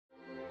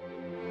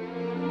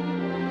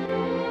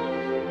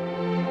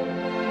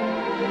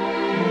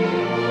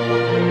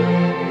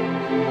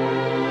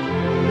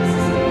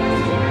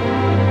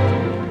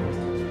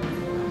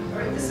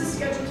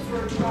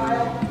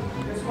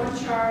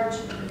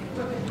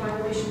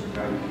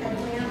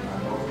Headlamp on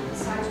both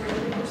sides,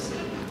 ready to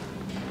proceed?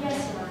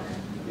 Yes, Your Honor.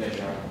 Yes,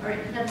 Your Honor. All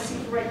right, have a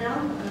seat for right now.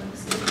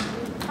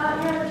 Your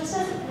Honor, just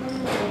as a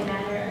preliminary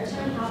matter,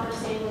 Attorney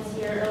Halverson was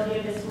here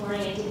earlier this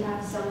morning and did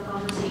have some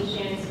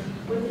conversations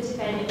with the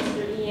defendant,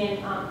 Mr.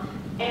 Ean,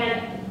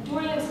 and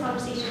during those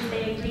conversations,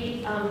 they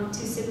agreed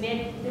to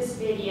submit this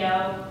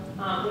video,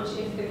 which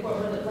if the court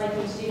would like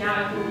me to do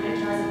now, I can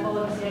enter as a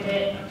full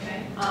exhibit. Okay.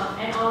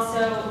 And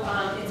also,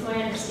 it's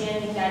my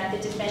understanding that the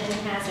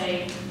defendant has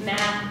a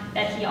map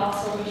that he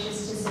also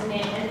wishes to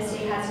submit, and the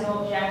state has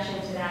no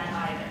objection to that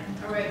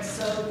either. All right,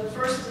 so the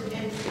first,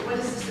 and what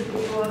is this the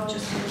video of,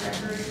 just for the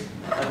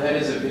record? That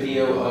is a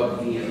video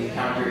of the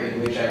encounter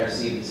in which I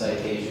received the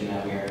citation.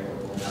 Now we are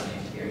not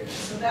here.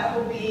 So that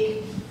will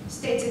be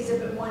State's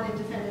Exhibit 1 and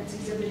Defendant's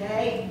Exhibit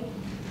A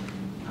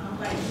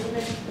by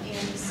agreement,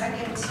 and the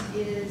second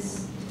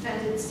is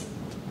Defendant's,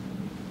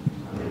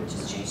 I'm going to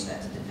just change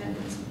that to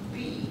Defendant's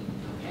B,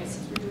 okay,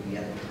 since we're doing the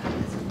other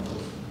kind as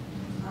opposed.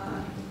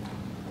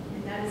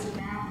 And that is a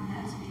map, and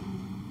that's being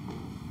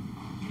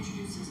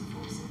introduced as a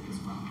full exhibit as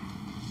well.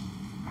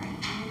 All right,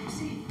 you may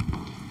proceed.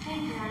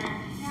 Thank you, Your Honor.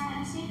 Your Honor,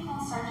 the state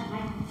calls Sergeant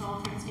Michael Kroll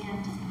for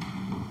stand.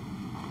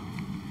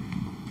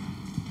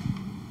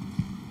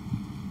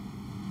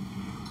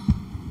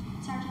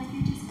 Sergeant, if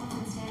you just go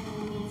and stand and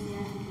remain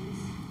standing,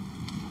 please.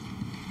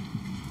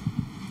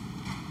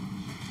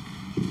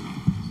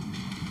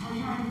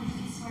 Your Honor, will you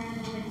please swear in the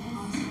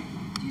witness?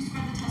 Do you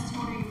swear the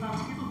testimony you're about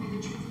to give will be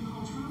the truth and the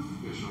whole truth?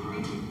 Yes, Your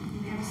Honor. Thank you. You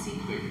may have a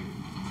seat. Thank you.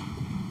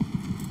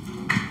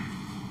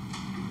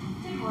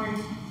 Good morning.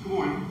 Good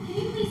morning. Can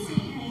you please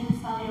state your name and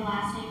spell your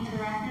last name for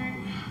the record?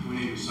 My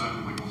name is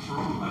Sergeant Michael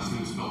Pearl. Last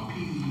name is spelled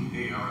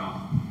P-E-A-R-L.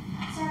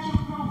 Sergeant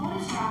Kroll, what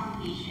is your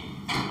occupation?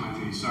 I'm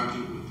a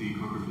sergeant with the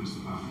Concord Police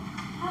Department.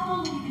 How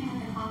long have you been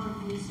with the Concord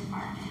Police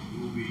Department? It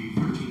will be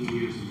 13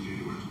 years in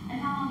January. And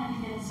how long have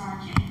you been a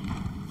sergeant?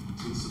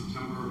 Since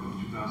September of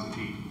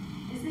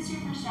 2008. Is this your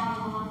first job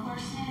in law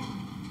enforcement?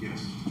 Yes.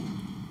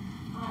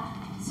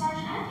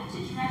 Sergeant, I'd like to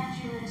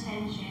direct your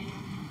attention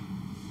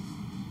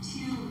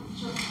to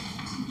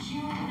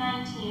June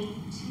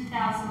 19th,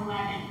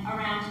 2011,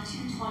 around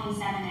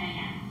 2:27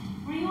 a.m.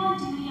 Were you on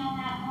duty on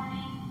that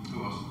morning? I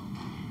was.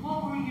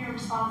 What were your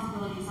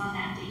responsibilities on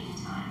that date and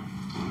time?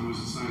 I was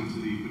assigned to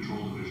the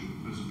patrol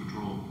division as a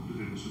patrol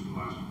division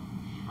supervisor.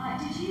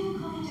 Did you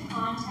come into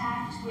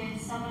contact with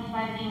somebody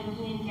by the name of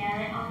Ian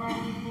Garret on that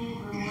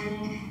evening or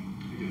morning?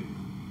 I did.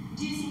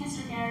 Do you see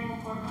Mr. Garret in the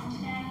courtroom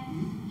today?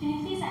 Mm-hmm. Can you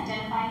please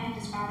identify him,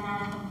 describe an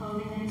article of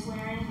clothing that he's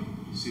wearing?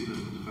 You see the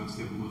defense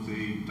table with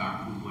a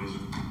dark blue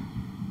blazer.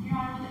 Your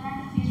Honor, would the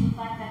record please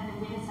reflect that the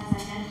witness has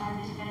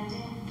identified the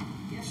defendant?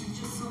 Yes, and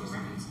just so the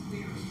record's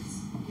clear,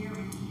 it's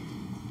Garret Ean.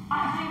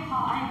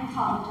 I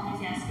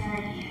apologize, yes,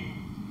 Garret Ean.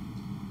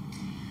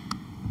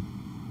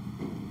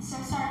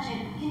 So,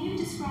 Sergeant, can you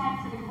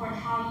describe for the court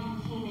how you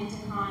came into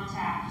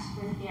contact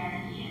with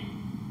Garret Ean?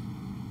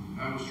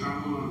 I was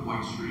traveling on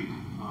White Street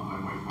by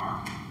White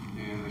Park,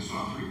 and I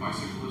saw 3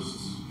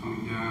 bicyclists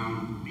coming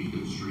down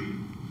Beacon Street,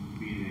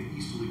 in an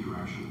easterly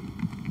direction.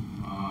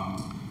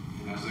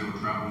 And as they were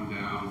traveling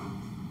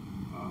down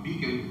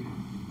Beacon,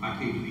 I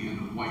came to the end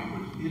of White,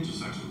 which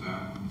intersects with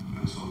that, and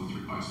I saw the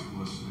 3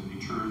 bicyclists, and they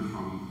turned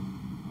from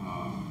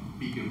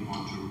Beacon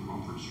onto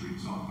Rumford Street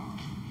southbound.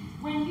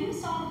 When you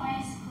saw the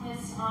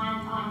bicyclists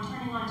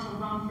turning onto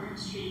Rumford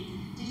Street,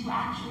 did you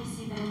actually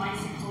see them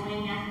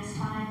bicycling at this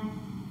time?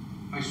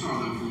 I saw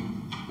them from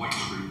White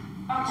Street.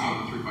 Okay. I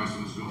saw the 3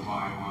 bicyclists go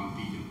by on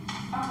Beacon.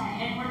 Okay,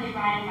 and were they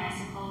riding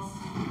bicycles?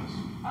 Yes.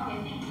 Okay,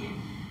 thank you.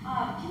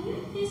 Can you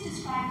please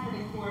describe for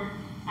the court,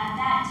 at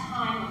that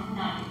time of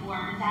night,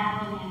 or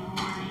that early in the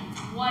morning,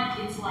 what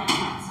it's like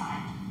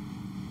outside?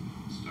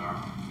 It's dark.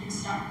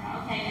 It's dark,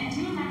 okay. And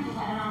do you remember the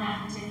weather on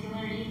that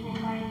particular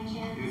evening by any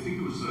chance? I think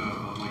it was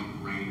like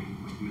rain,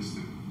 like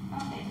misting.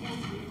 Okay, thank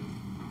you.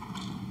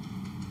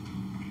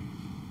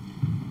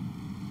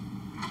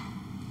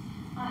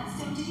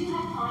 So did you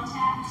have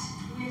contact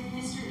with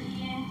Mr.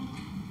 Ean?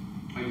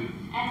 I did.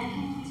 And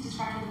can you please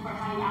describe to the court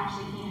how you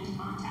actually came into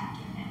contact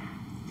with him?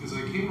 As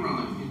I came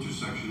around the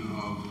intersection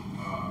of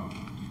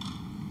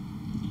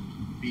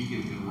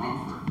Beacon and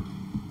Rumford,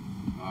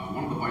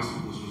 one of the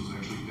bicyclists was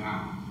actually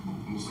down,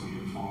 almost like he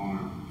had fallen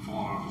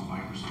off his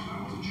bike or something.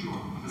 I wasn't sure.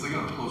 As I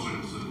got up closer,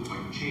 it looked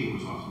like the chain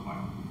was off the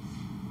bike.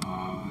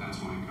 And that's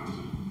when I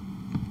encountered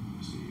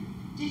Mr. Ean.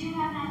 Did you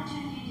have an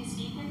opportunity to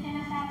speak with him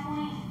at that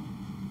point?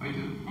 I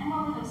did. And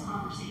what were those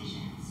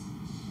conversations?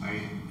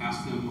 I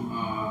asked him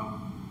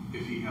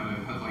if he had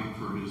a headlight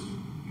for his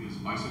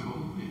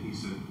bicycle, and he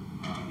said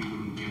he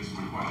wouldn't answer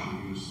my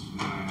question.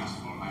 Then I asked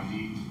about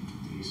ID,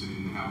 and he said he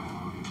didn't have one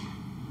on him.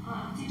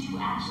 Did you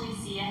actually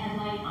see a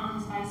headlight on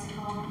his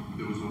bicycle?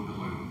 There was no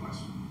headlight on the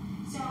bicycle.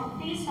 So,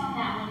 based on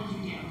that, what did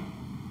you do?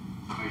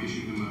 I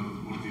issued him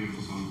a motor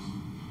vehicle summons.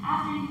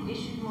 After you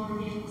issued the motor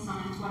vehicle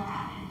summons, what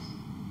happened?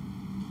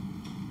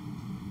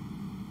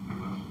 I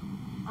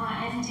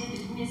left. And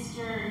did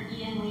Mr.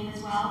 Ean leave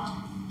as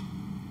well?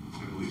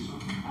 I believe so.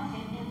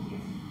 Okay, thank you.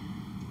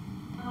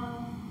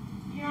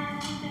 Your Honor,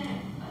 would the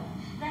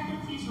record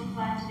please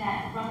reflect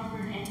that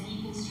Rumford and Beacon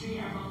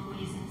Street are both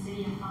police in the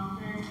city of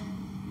Concord.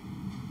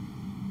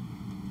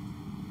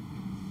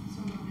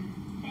 So moved.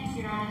 Thank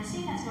you, Your Honor. The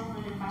state has no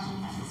further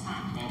questions at this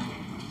time. Thank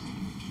you.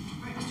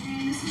 Right, Mr.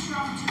 Ean, this is your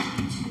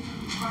opportunity to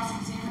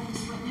cross-examine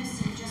this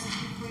witness, and just to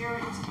be clear,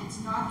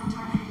 it's not the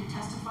time for you to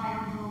testify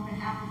on your own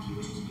behalf. If you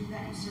wish to do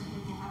that, you certainly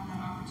will have that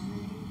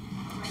opportunity.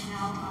 But right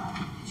now,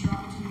 it's your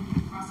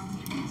opportunity to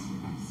cross-examine this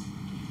witness.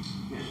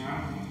 Yes, Your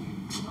Honor, thank you.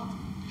 You're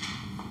welcome.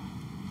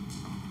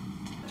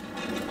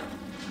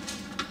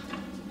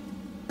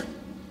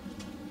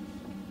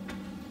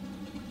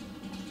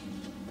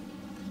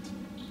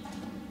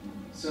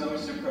 So,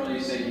 Mr. Pearl, you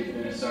said you've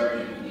been a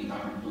sergeant with the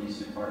Concord Police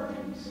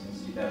Department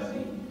since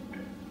 2008.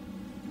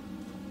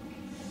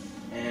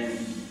 And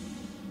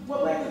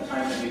what length of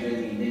time have you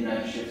been the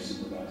midnight shift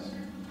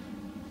supervisor?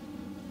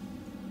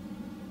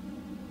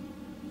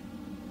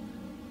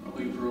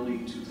 Probably early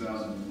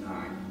 2009.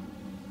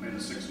 I had a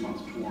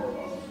 6-month tour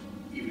of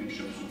evening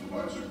shift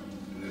supervisor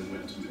and then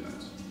went to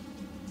midnights.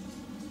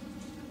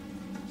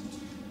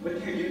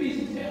 What do your duties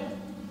entail?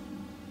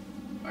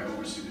 I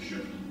oversee the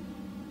shift.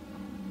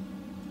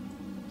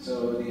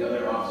 So the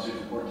other officers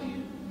report to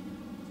you?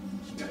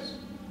 Yes.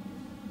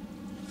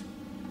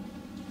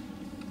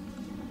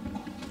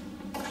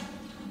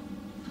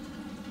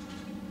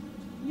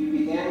 You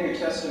began your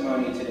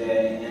testimony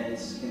today, and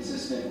it's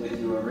consistent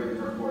with your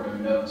written report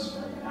of notes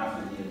from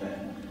after the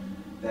event,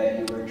 that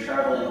you were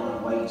traveling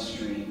on White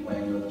Street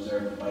when you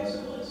observed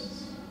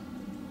bicyclists,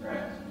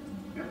 correct?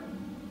 Yep.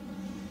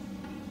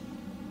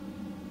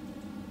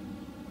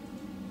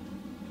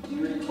 Do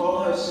you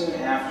recall how soon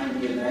after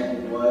the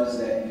event it was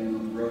that you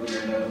wrote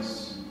your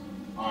notes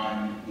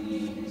on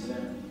the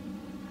incident?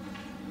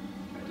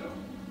 I don't.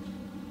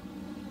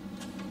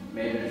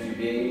 Maybe in a few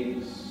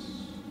days?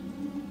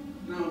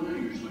 No, not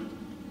usually.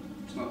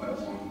 It's not that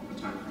long of a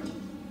time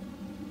frame.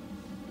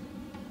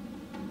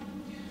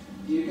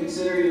 Do you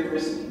consider your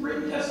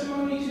written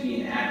testimony to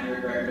be an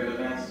accurate record of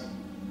events?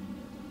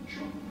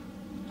 Sure.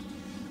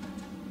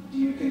 Do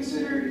you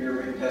consider your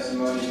written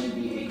testimony to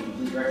be a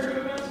complete record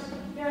of events?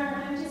 Your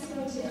Honor, I'm just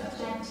going to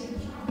object to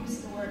use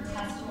the word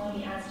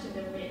testimony as to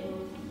the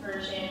written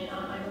version.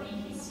 I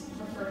believe he's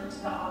referring to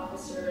the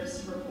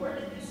officer's report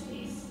in this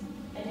case.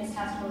 And his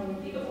testimony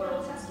would be the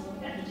oral testimony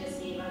that he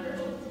just gave under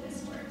oath to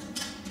this court.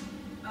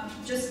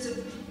 Just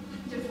to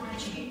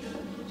differentiate,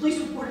 the police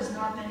report has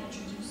not been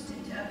introduced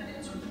into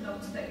evidence or the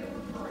notes that you're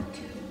referring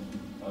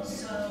to. Okay.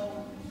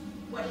 So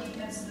what he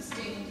has, the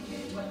state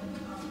indicated, what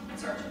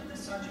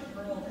Sergeant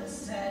Earl has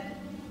said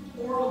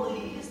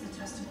orally is the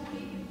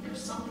testimony. If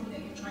there's something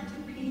that you're trying to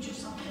impeach or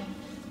something,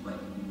 what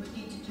you would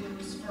need to do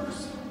is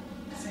first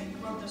say you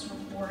wrote this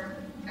report,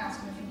 ask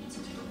him if he needs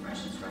to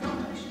refresh his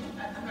recollection.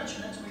 I'm not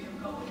sure that's where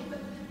you're going, but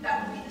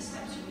that would be the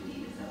steps you would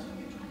need if that's what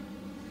you're trying to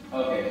do.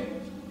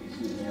 Okay.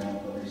 Excuse me, I'm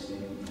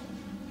overstating.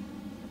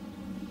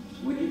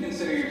 Would you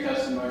consider your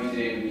testimony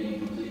today to be a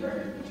complete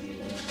record of the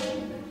event?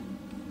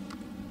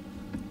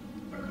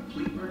 A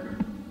complete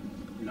record?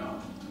 No.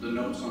 The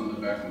notes on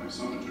the back of my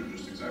summons are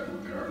just exactly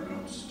what they are,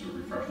 notes to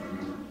refresh my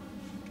memory.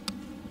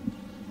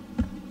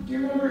 Do you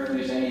remember if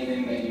there's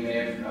anything that you may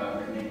have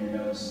written in your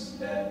notes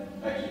that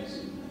actually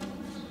exceeded that?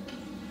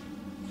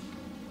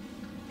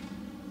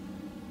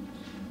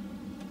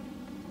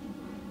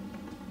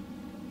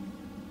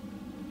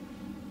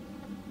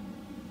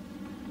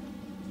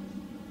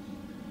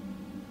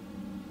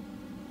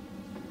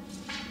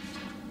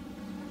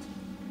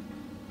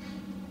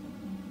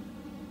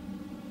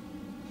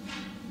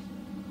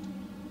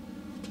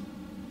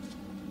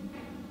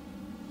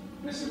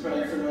 Mr. Pearl,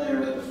 you're familiar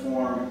with the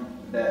form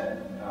that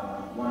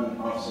one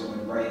officer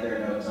would write their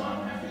notes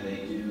on after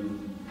they do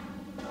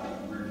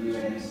review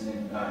an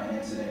incident,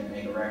 and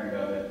make a record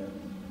of it.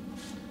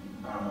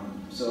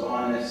 So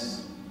on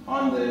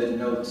the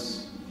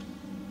notes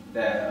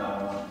that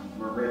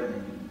were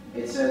written,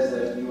 it says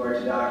that you are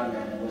to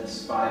document and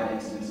lists 5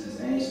 instances,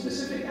 any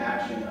specific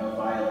action of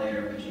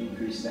violator which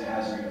increased the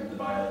hazard of the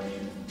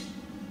violation.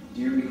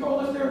 Do you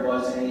recall if there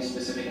was any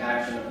specific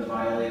action of the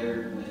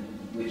violator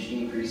which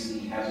increased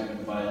the hazard of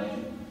the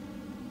violation?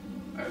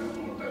 I don't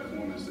know what that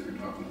form is that you're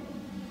talking about.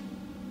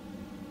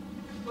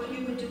 What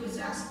you would do is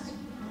ask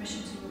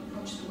permission to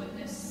approach the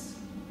witness,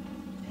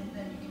 and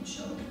then you can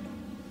show them.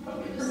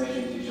 Okay,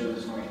 permission to show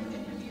this form. Have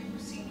you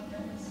seen what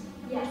that is?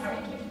 Yes, All right.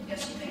 thank you.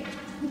 Yes, you may.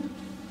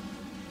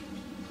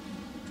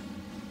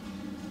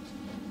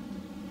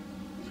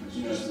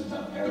 You notice the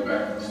top The paragraph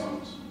back of of the that?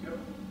 summons. Yep.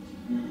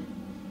 Mhm.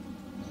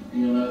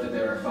 And you'll note that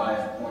there are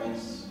 5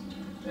 points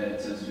that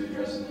it says to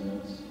address in the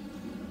notes.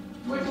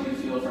 What do you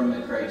feel from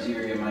the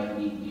criteria might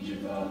meet each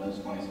of those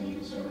points? And you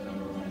can start with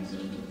number 1 and 2.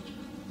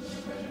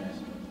 The question I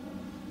asked.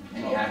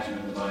 Any action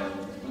of the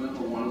violator? Well,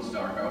 number 1 is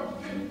dark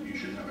out, and you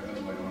should have a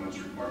headlight on as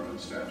required by the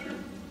statute.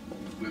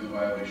 Where the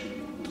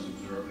violation was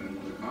observed and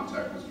where the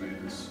contact was made,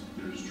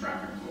 there's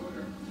traffic flow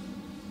there.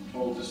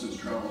 Total distance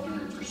traveled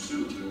during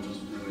pursuit, it was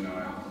really not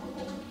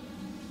applicable.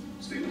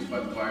 Statements by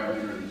the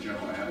violator and the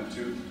general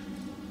attitude,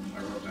 I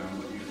wrote down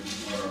what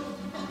our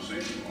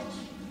conversation was.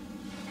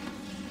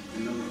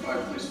 In number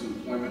 5, place of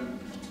employment,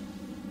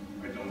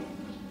 I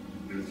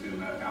didn't feel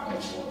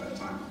responsible at that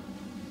time.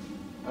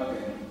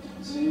 Okay.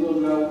 So you will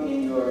note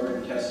in your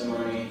written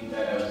testimony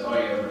that I was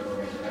audio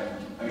recording,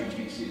 correct? I mean,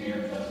 excuse me, your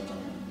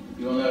testimony.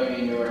 You will note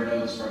in your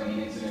notes from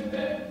the incident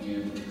that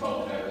you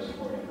recall that I was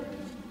recording, right?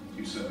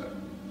 You said that.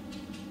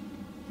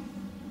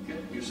 Yeah,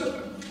 you said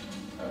that.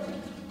 Okay.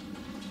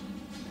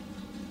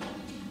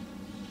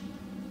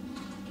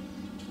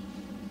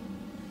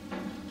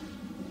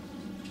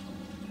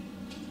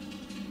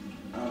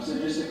 So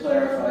just to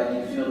clarify, do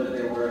you feel that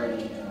there were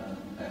any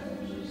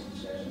activities in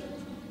session?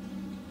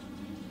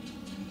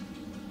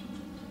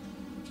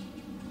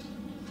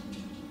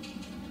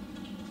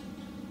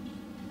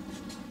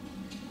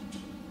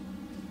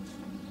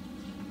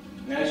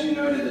 And as you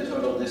noted, the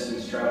total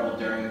distance traveled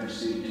during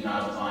pursuit did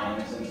not apply in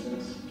this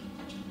instance.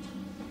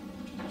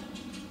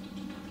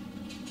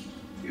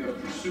 Yeah,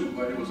 pursuit,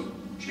 but it was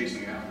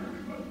chasing after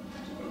everybody,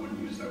 so I wouldn't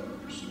use that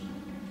word pursuit.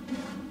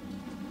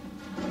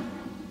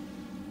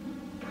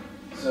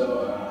 So,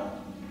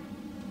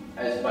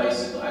 as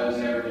bicycle, I was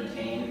never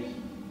detained.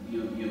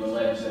 You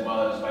allege that while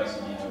I was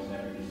bicycling, I was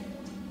never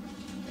detained.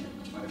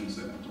 I didn't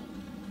say that.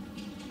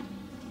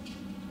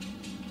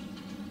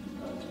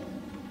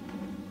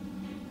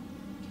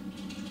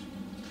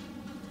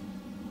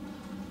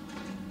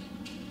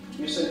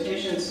 Your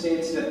citation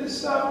states that the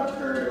stop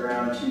occurred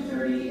around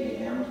 2:30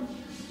 a.m.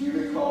 Do you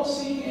recall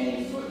seeing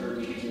any foot or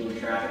vehicular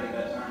traffic at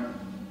that time?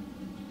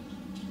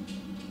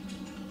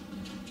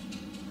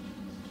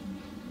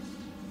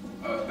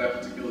 At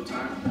that particular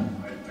time,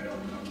 I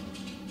don't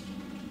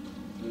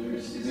know.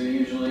 Is there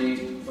usually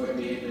foot or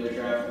vehicular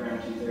traffic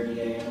around 2:30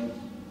 a.m.?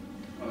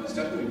 There's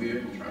definitely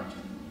vehicle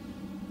traffic.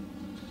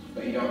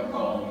 But you don't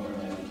recall any from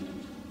that?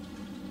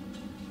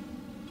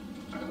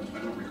 I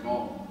don't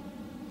recall.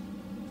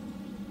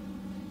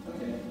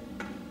 Okay.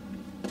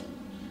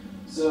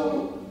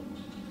 So,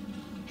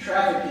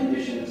 traffic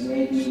conditions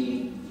may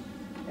be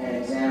an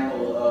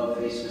example of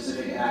a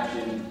specific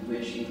action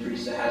which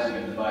increased the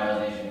hazard of the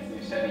violation. If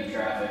there's heavy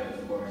traffic,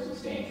 of course,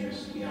 it's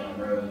dangerous to be on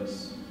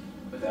roads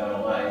without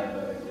a light,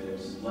 but if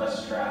there's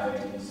less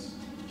traffic, it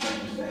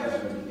changes the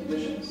hazard of the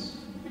conditions.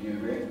 Would you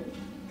agree?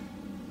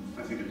 I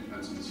think it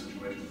depends on the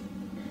situation.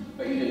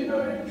 But you didn't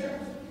note any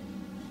traffic.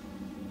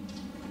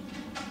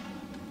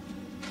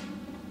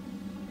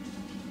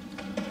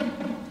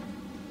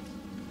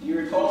 Do you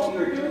recall what you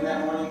were doing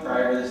that morning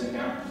prior to this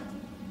encounter?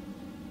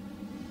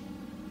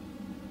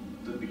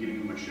 The beginning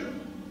of my shift?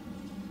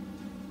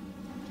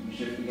 Your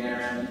shift began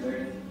around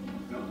 2:30?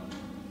 No.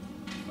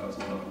 That was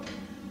 11.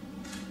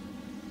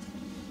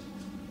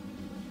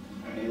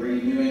 Okay, were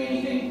you doing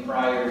anything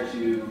prior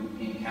to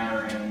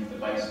encountering the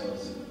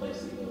bicyclists at the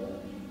place that you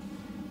lived?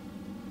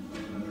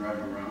 Other than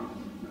driving around?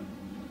 No.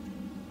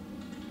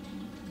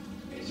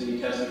 Okay, so you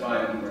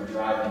testified that you were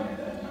driving at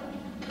that time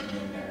when you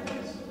encountered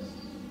bicyclists?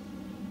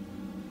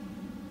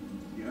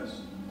 Yes.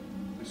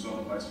 I saw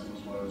the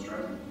bicycles while I was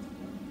driving.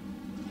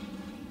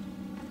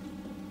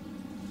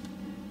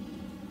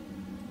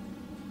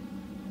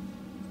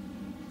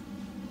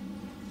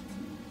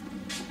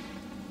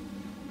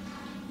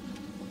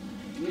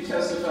 You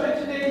testified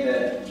today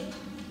that,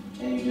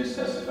 and you just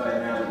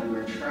testified now, that you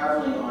were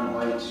traveling on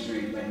White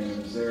Street when you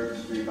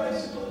observed 3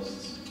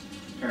 bicyclists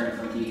turn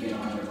from Beacon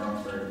onto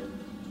Rumford.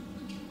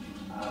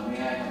 May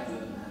I have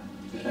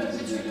the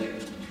defense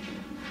exhibit?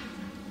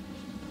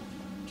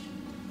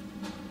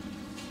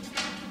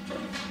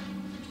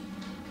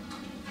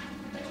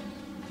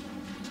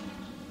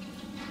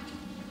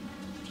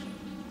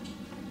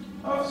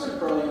 Officer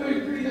Crowley would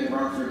agree that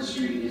Rumford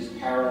Street is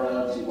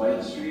parallel to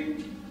White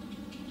Street.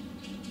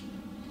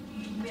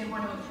 You may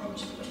want to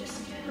approach the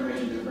witness again.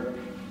 Permission to approach.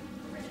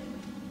 Correct.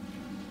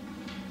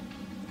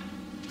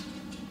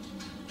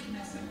 Can I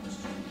ask that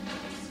question,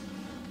 please?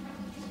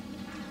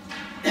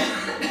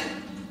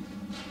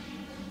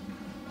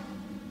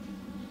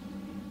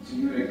 So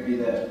you would agree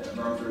that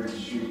Rumford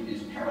Street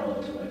is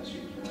parallel to White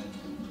Street, correct?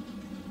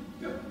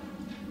 Yep.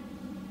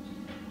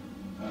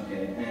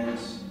 Okay, and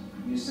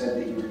you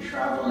said that you were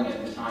traveling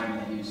at the time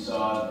that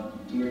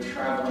you were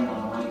traveling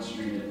on White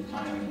Street at the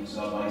time that you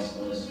saw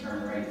bicyclists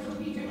turn right from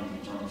Beacon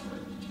onto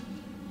Rumford.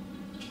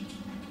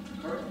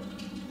 Correct.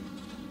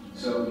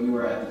 So you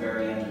were at the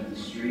very end of the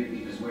street,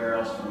 because where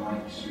else from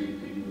White Street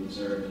could you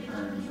observe a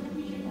turn from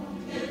Beacon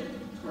onto Rumford?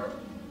 Correct.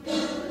 So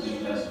you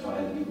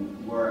testified that you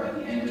were at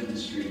the end of the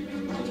street when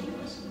you looked at the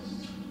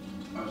bicyclists.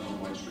 I was on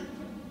White Street.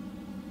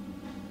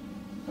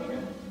 Okay.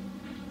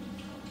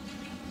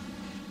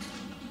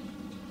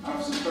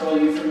 Officer Pearl, are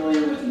you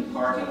familiar with the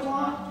parking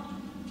lot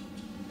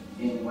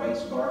in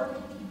White's Park?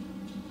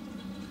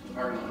 The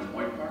parking lot in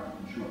White Park?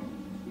 Sure.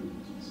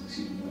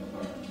 Excuse me, White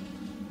Park.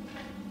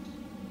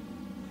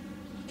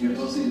 You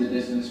will see the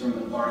distance from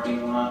the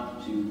parking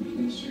lot to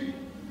Beacon Street.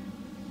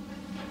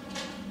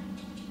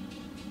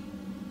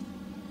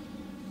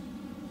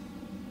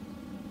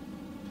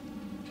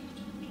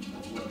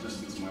 What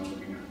distance am I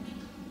looking at?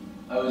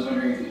 I was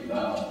wondering if you,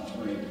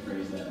 let me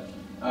rephrase that.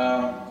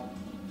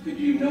 Could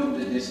you note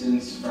the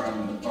distance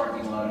from the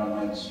parking lot on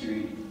White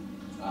Street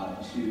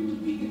to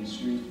Beacon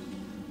Street?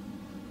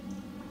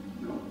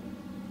 No.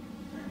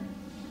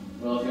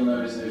 Well, if you'll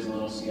notice, there's a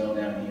little scale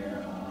down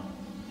here.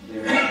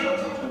 There's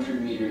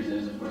 100 meters,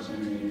 there's of course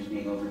 100 meters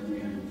being over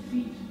 300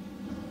 feet.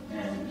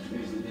 And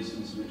there's the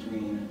distance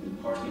between the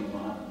parking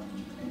lot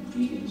and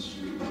Beacon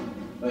Street.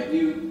 But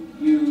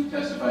you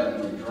testified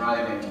that you were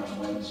driving on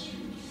White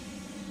Street.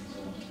 So,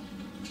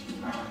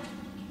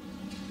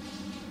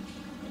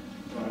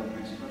 go on to the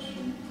next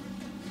question.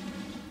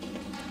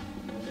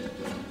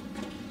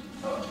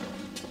 Oh.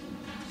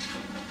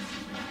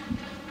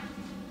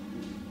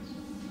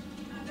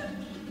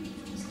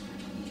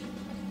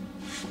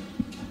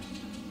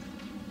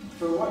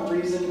 For what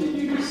reason did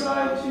you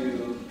decide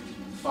to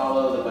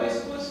follow the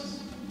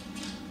bicyclists?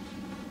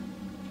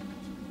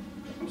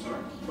 I'm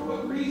sorry? For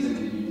what reason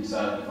did you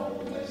decide to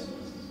follow the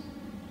bicyclists?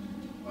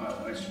 I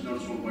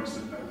noticed one bike's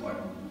that headlight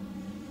on.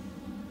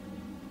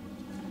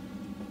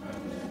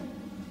 Okay.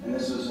 And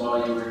this was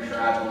while you were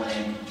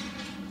traveling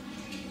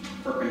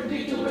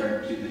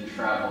perpendicular to the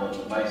travel of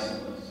the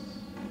bicyclists?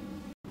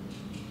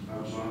 I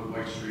was on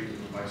White Street and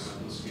the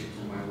bicyclist came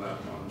from my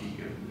left on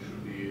Beacon, which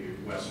would be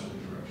a westerly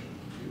direction.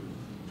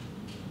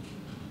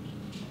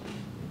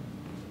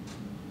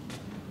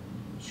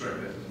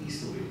 Straight that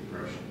easterly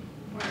direction.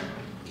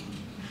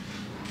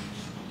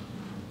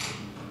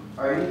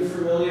 Are you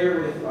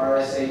familiar with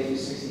RSA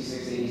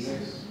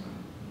 26686?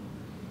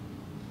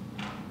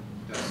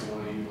 That's the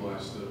one I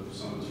utilized to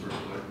summons for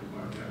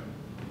like that.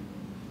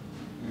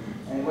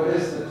 And what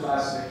is the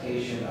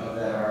classification of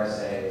that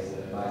RSA? Is it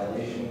a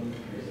violation?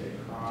 Is it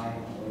a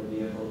crime or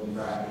vehicle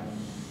infraction?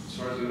 As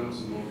far as I know, it's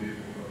a motor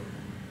vehicle code.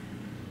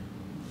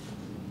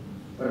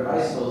 But a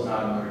bicycle is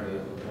not a motor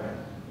vehicle, correct?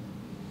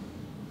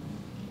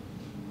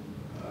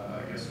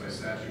 I guess by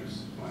statutes,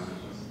 fine.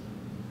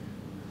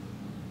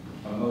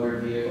 A motor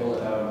vehicle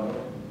without a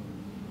motor?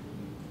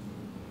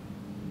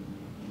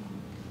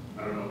 I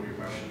don't know what your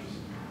question is.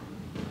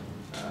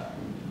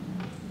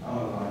 I'll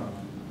move on.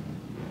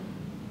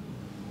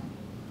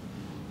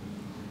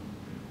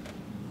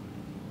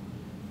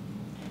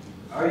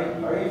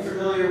 Are you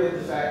familiar with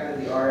the fact that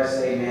the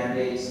RSA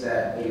mandates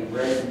that a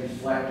red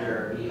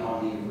reflector be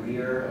on the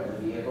rear of the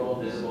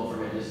vehicle, visible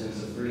from a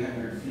distance of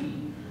 300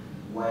 feet,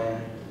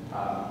 when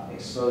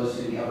exposed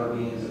to the upper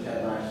beams of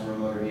headlamps from a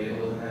motor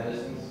vehicle within that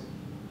distance?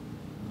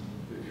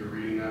 If you're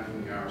reading that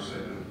from the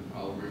RSA, then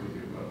I'll agree with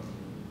you, but.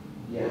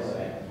 Yes,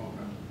 I am.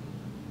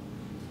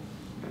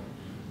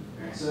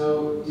 Okay.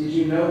 So, did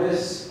you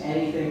notice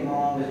anything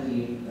wrong with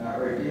the,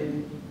 or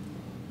did,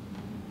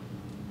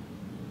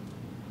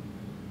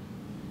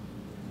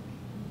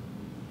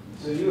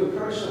 so you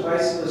approached the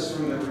bicyclist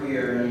from the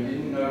rear and you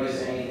didn't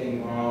notice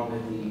anything wrong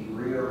with the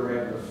rear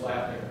red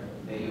reflector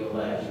that you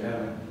allege. You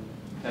haven't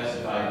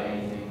testified to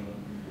anything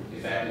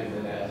defective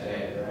with that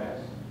today, correct?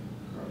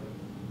 Correct.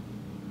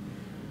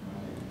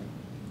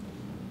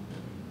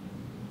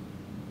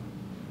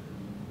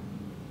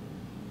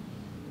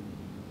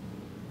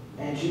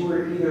 And you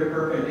were either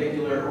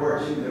perpendicular or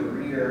to the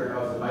rear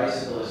of the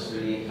bicyclist for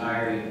the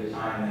entirety of the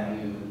time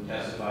that you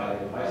testified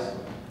to the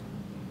bicycle.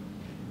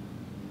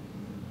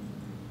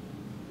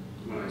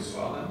 When I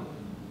saw them,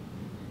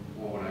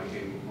 or when I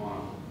came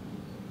upon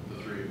the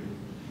three of them.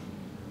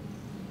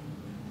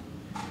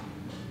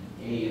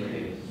 In either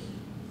case.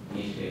 In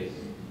each case.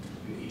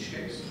 In each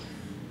case.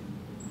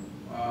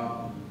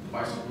 The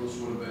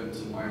bicyclist would have been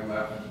to my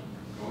left,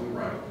 going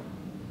right.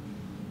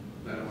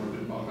 Then it would have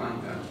been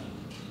behind them.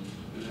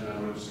 And then I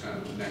would have just kind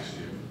of next to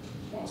you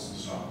once the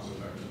stop was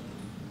effective.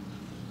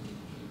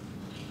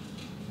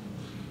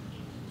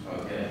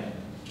 Okay.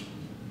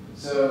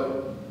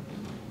 So,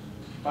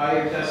 by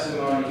your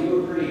testimony, you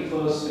were pretty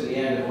close to the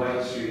end of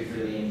White Street for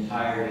the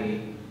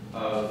entirety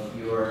of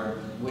your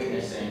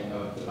witnessing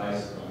of the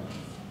bicycle.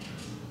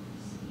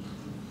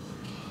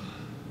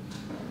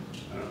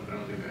 I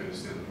don't think I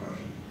understand the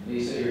question.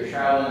 You said you were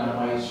traveling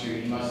on White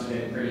Street. You must have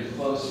been pretty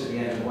close to the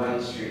end of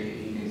White Street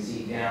if you can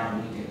see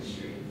down Beacon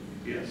Street.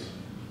 Yes.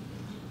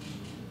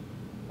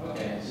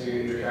 Okay, so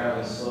you're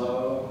traveling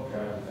slow,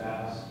 traveling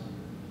fast.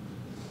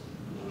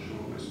 I'm not sure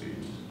what my speed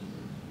is.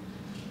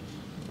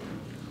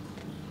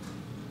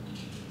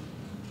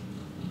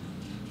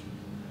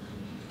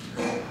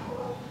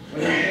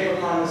 When you came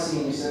upon the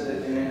scene, you said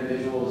that an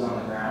individual was on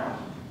the ground.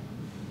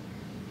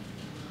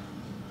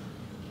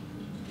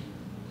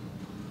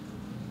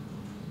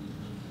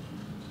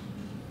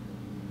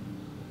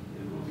 I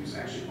don't know if he's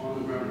actually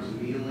on the ground, he's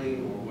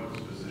kneeling, or what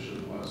his position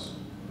was.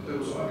 But there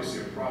was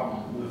obviously a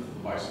problem with the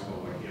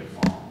bicycle, like he had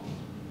fallen.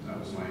 That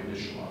was my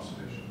initial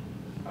observation.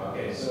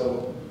 Okay,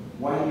 so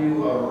when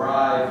you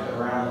arrived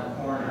around the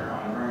corner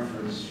on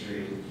Rumford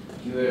Street,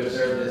 you had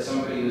observed that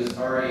somebody was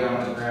already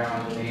on the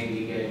ground and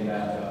maybe getting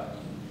back up,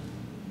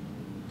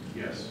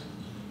 Yes.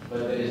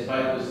 but that his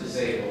bike was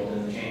disabled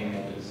and the chain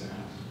had been snapped.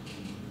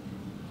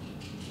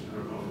 I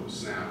don't know if it was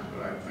snapped,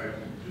 but I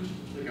just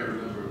think I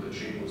remember the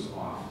chain was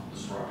off the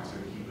sprockets. I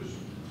think he was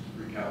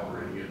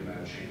recalibrating, getting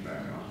that chain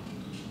back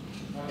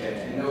on. Okay,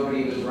 and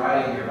nobody was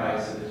riding your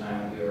bikes at the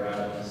time that you arrived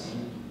on the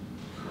scene?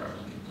 Correct.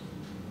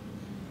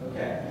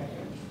 Okay, thank you.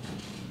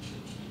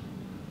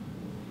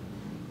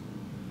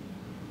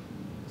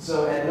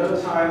 So at no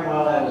time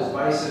while I was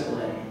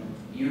bicycling,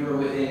 you were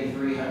within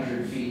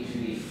 300 feet to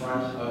the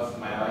front of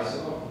my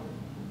bicycle?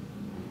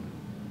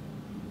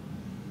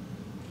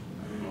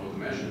 I don't know what the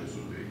measurements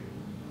would be.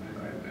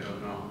 I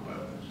don't know,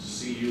 but to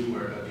see you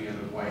where at the end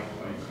of White,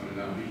 like coming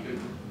down Beacon,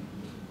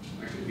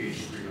 I could gauge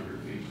 300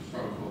 feet. It's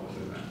probably well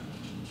within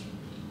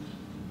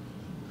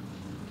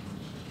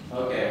that.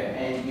 Okay,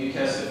 and you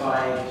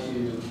testified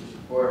to,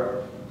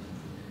 or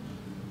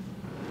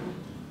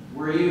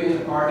were you in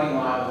the parking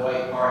lot of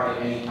White Park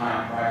at any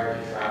time prior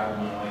to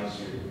traveling on White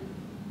Street?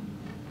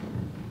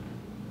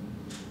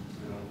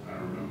 I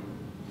don't remember.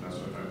 That's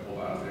if I pulled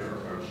out of there or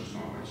if I was just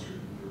on White Street.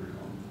 I don't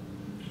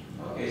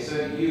recall. Okay, so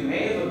you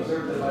may have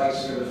observed the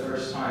bikes for the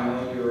first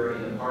time when you were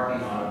in the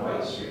parking lot of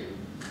White Street.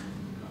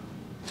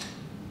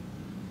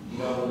 You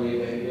don't believe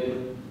that you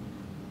did?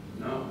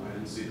 No, I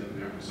didn't see them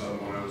there. I saw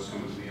them when I was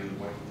coming to the end of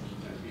White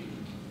at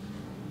Beacon.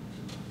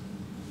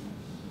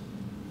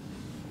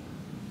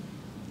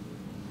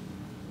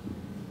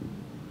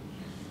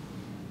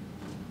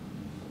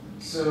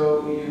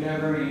 So you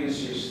never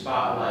used your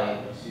spotlight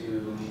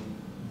to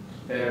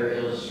better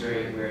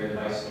illustrate where the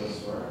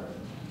bicyclists were?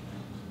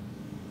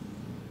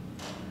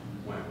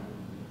 When?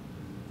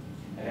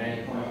 At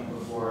any point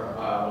before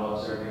while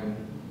observing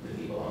the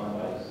people on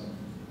the bikes?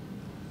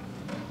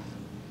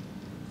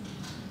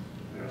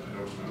 Yeah, I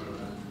don't remember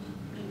that.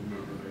 I don't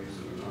remember if I used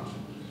it or not.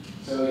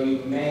 So you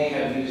may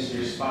have used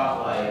your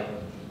spotlight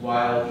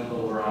while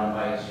people were on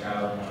bikes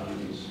traveling on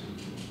Union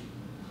Street.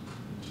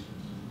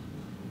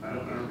 I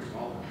don't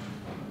recall that.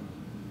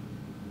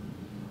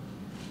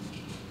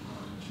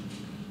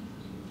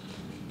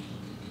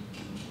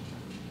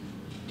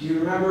 Do you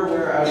remember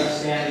where I was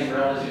standing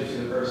relative to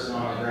the person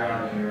on the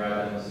ground when you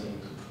arrived on the scene?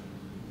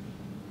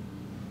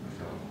 I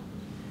don't.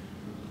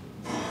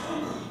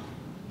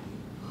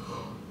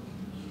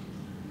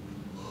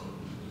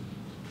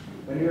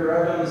 When you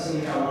arrived on the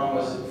scene, how long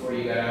was it before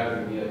you got out of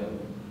your vehicle?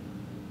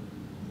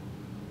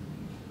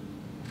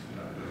 I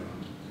don't know.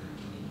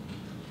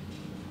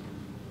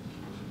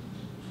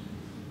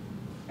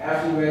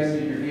 After you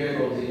exited your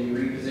vehicle, did you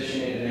reposition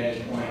it at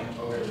any point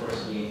over the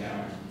course of the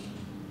encounter?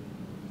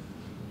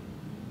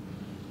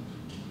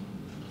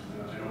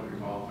 I don't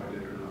recall if I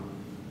did or not.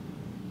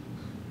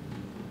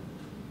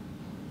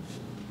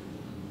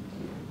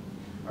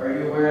 Are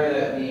you aware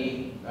that the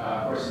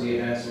course of the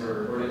events were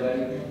recorded that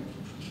evening?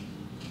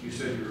 You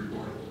said you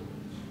recorded.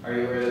 Are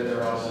you aware that there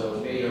are also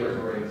video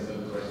recordings of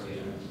the course of the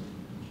events?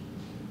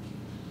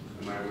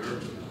 Am I aware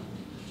of it? No.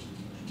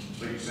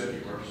 But you said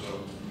you were, so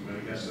I'm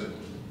going to guess that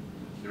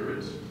there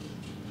is.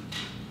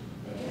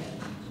 Okay.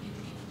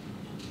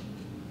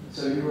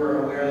 So you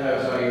were aware that I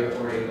was audio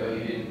recording, but you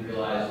didn't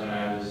realize when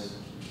I was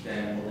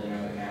then holding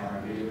up the camera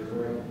and video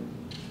recording?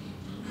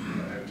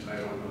 I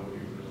don't know what you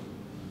were doing.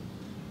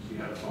 You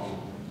had a phone.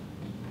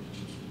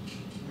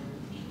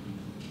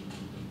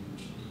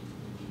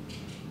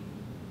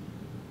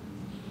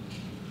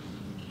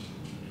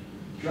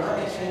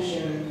 Drawing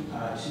attention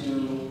to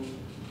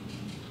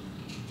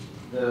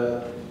the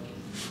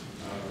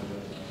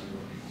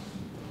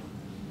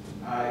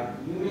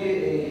you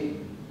made a,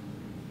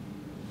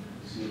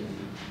 excuse me.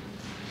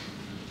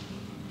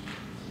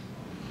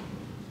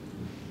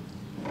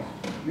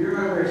 You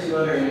remember two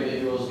other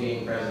individuals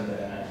being present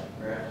that night,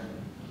 correct?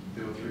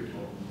 There were 3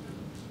 total.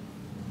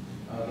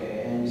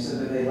 Okay, and you said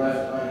that they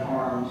left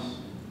unharmed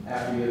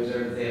after you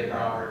observed that they had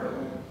proper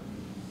equipment?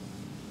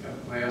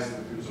 Yeah, I asked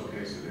them if it was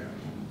okay, so they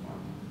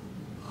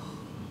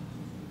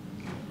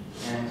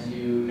And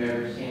you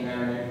never detained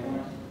them at any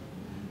point?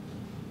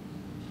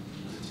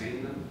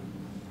 detain them.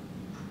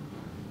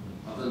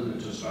 Other than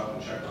to stop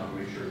and check on,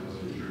 make sure it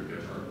wasn't injured, get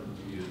hurt,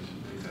 needed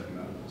any type of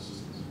medical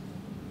assistance.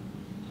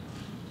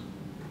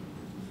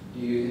 Do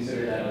you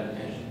consider that a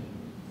detention?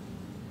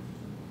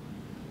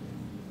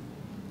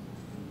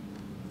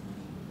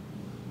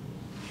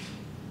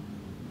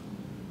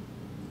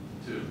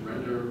 To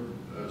render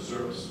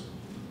service?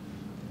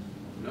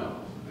 No,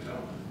 I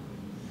don't.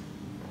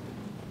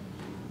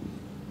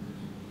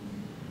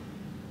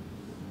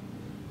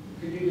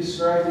 Could you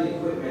describe the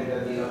equipment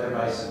that the other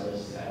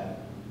bicyclists had?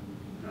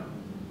 No.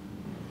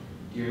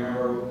 Do you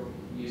remember,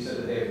 you said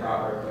that they had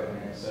proper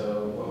equipment,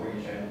 so what were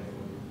you checking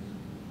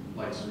for?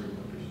 Lights and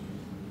reflectors.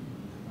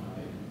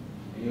 Okay.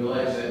 And you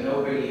allege that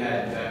nobody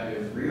had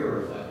defective rear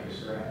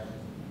reflectors, correct?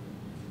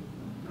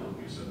 No,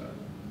 you said that.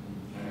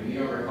 And if you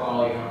don't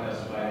recall, you don't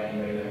testify to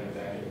anybody that had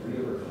defective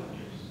rear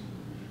reflectors.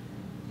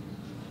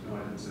 No, I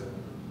didn't say that.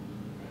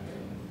 Okay.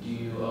 Do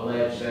you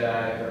allege that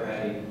I ever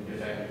had a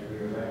defective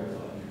rear reflector?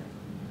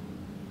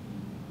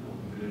 No,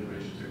 I didn't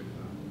raise your ticket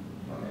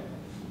for that. Okay.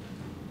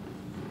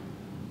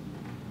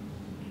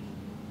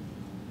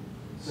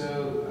 So,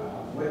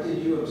 what did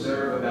you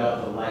observe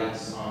about the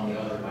lights on the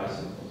other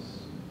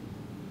bicycles?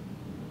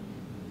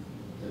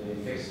 Were they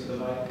fixed to the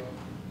bike?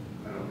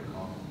 I don't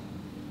recall.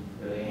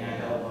 Were they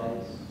handheld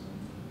lights?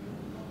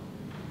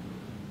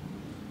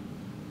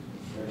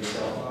 Were they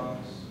cell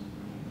phones?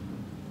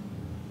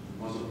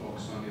 Wasn't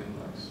focused on the other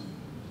lights.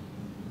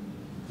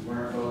 You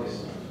weren't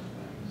focused on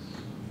things.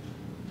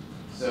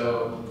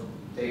 So,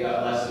 they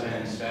less of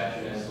an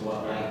inspection as to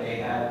what light they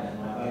had and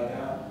my bike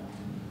got?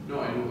 No,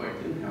 I knew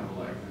bike didn't have a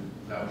light.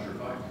 That was your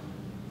bike.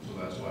 So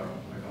that's why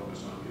I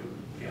focused on you.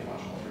 Can't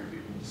watch all three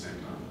people at the same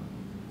time.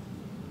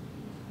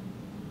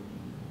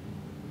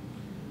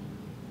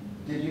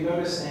 Did you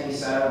notice any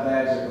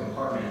saddlebags or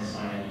compartments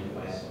on any of the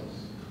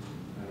bicycles?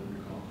 I don't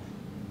recall.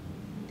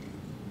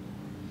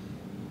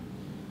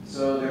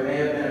 So there may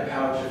have been a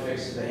pouch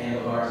affixed to the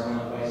handlebars on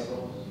the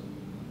bicycles?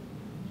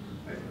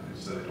 I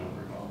said I don't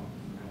recall.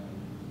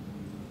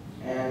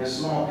 And the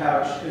small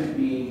pouch could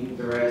be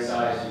the right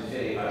size to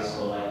fit a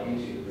bicycle light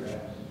into,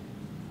 correct?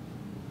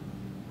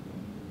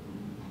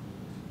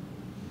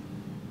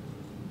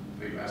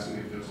 They asked me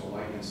if there's a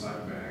light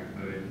inside the bag,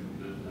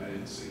 but I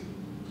didn't see.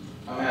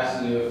 I'm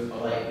asking you if a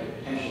light could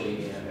potentially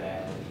be in a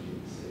bag that you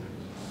didn't see.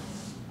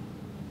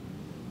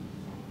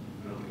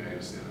 I don't think I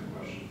understand that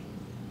question.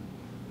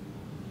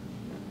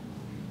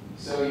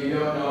 So you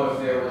don't know if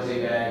there was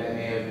a bag that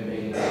may have been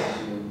big enough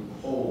to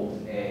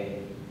hold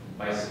a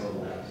bicycle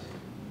light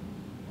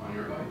On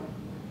your bike?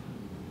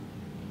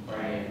 or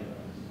any of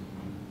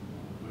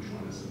those? Which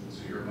one is it?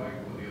 Is it your bike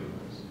or the other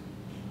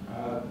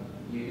bikes?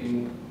 You can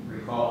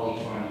recall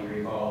each one. You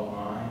recall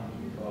mine.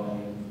 You recall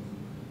any.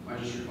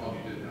 I just recalled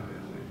you didn't have a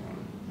headlight on.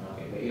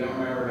 Okay, but you don't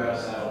remember about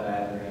a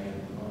saddlebag or anything.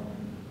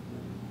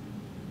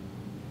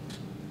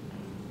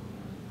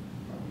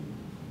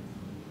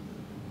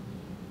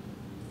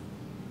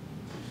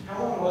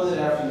 How long was it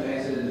after you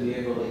exited the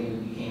vehicle that you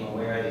became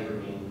aware that you were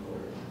being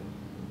recorded?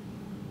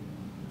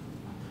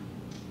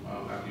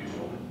 After you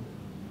told me.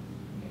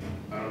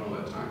 I don't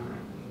know that time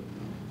frame.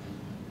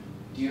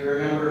 Do you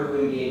remember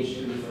who engaged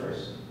who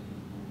first?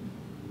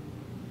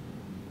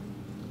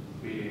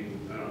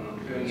 Meaning, I don't know.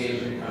 Who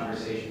engaged in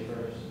conversation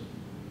first?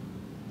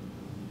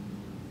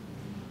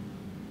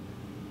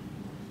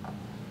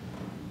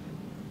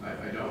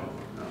 I don't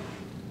know.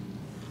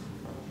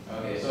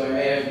 Okay, so I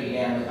may have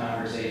began the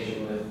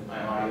conversation with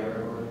my audio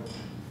recording.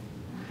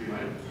 You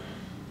might.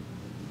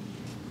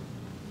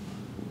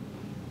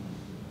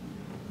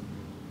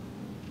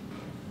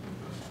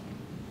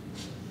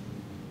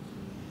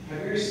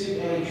 Have you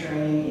received any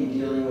training in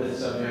dealing with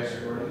subjects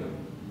recording?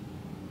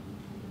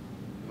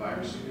 Have I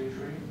received any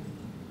training?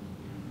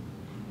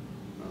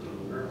 Not that I'm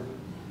aware of.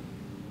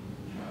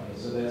 Okay,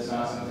 so that's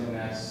not something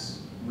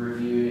that's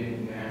reviewed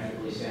in New Hampshire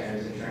Police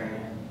Standards and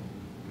Training?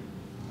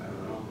 I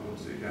don't know. I went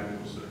to the academy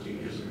almost 13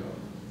 years ago.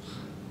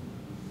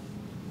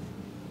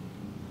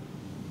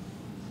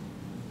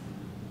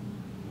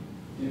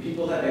 Do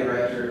people have a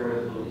right to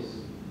record the police?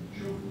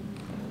 Sure.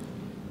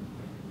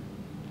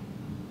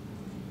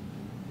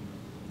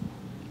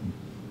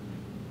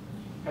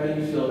 How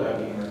do you feel about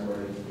being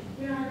recorded?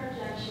 Your Honor,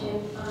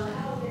 objection.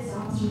 How this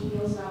officer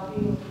feels about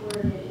being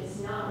recorded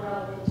is not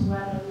relevant to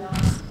whether or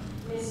not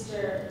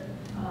Mr.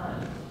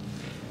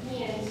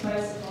 Ean's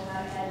bicycle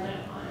had a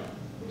headlamp on it,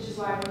 which is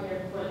why we're here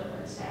before the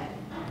court today.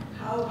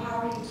 How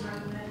are you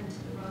tying that into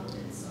the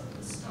relevance of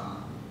the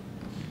stop?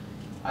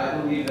 I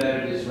believe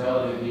that it is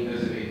relevant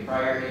because of a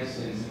prior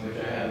instance in which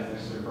I had with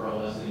Mr. Pearl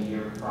less than a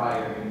year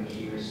prior in which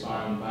he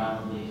responded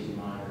violently to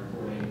my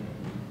recording.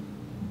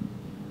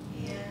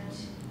 And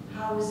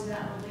how is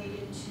that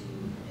related to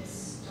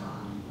this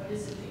stop? What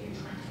is it that you're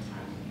trying to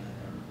tie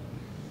together?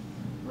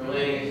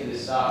 Relating it to the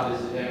stop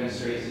is it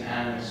demonstrates an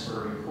animus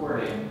for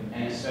recording,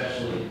 and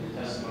especially the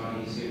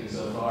testimony he's given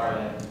so far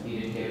that he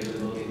didn't get a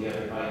good look at the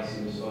other bikes,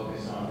 he was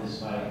focused on this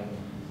bike,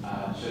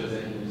 shows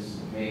that he was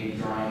maybe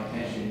drawing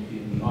attention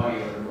to the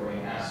audio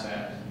recording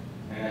aspect,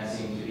 and that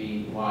seemed to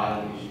be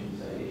why he issued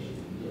the citation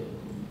he did.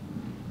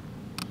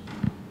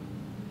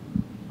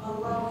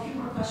 Well, a few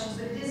more questions,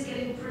 but it is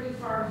getting pretty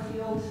far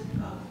afield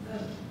of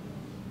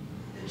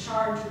the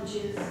charge, which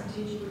is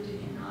did you or did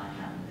you not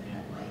have the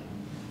headlight?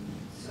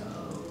 So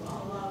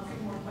I'll allow a few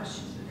more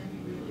questions, but then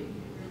it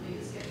really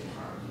is getting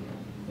far afield.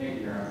 Thank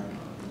you, Your Honor.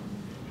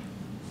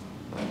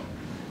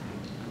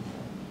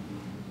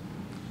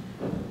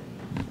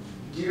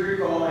 Do you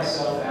recall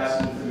myself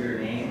asking for your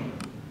name?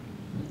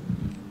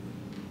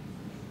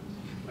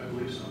 I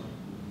believe so.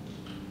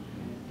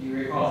 Do you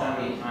recall how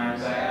many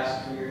times I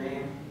asked for your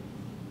name?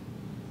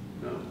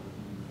 No.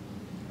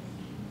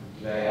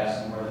 Did I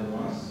ask more than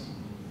once?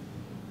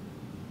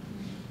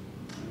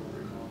 I don't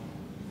recall.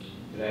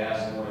 Did I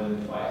ask more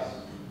than twice?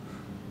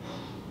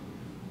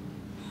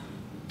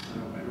 I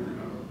don't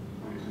remember.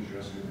 Why is you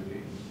asking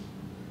me?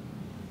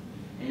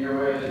 And you're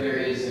aware that there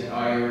is an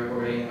audio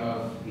recording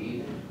of the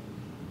evening?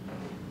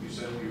 You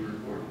said you were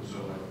recording, so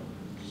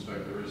I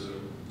suspect there is a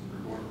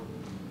recording.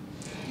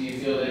 Do you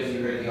feel that if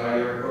you heard the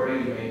audio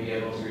recording, you may be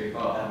able to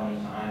recall how many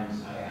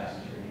times I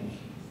asked your name?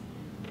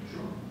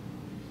 Sure.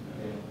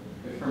 Okay.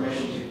 With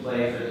permission to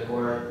play for the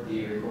court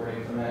the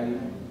recording from that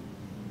evening?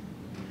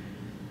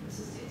 This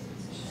is the state's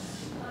position.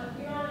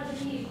 Your Honor,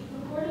 the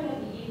recording of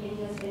the evening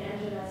has been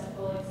entered as a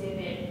full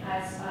exhibit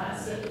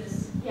as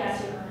statements.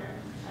 Yes, Your Honor.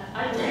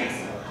 I believe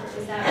so.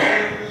 Is that what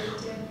you're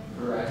referring to?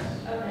 Correct.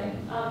 Okay.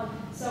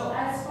 So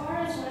as far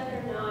as whether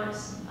or not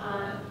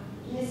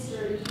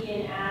Mr.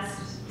 Ean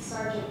asked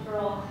Sergeant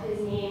Pearl his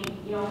name,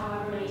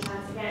 however many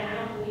times again, I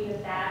don't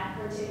believe that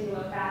particular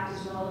fact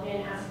is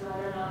relevant as to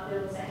whether or not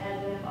there was a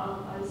headlamp on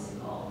the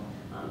bicycle.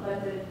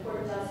 But the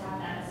court does have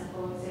that as a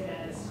full exhibit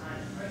at this time.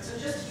 All right, so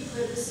just to be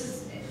clear, this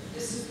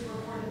is the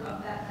report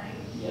of that night?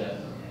 Yes.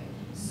 Okay.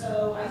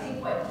 So I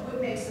think what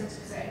would make sense,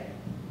 because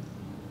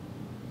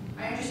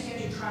I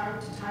understand you're trying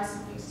to tie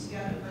some things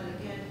together, but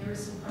again, there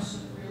is some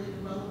question of really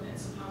the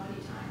relevance of how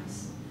many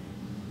times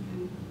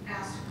you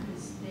asked for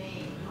his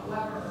name.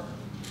 However,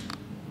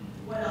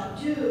 what I'll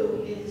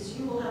do is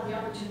you will have the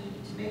opportunity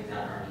to make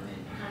that argument,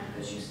 kind of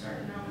as you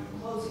started now in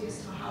closing,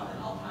 as to how that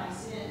all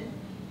ties in.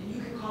 And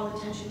you can call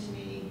attention to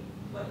me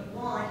what you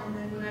want, and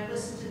then when I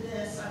listen to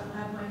this, I will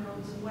have my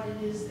notes of what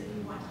it is that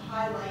you want to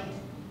highlight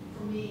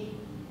for me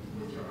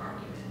with your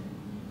argument.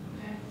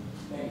 Okay?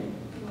 Thank you.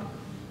 You're welcome.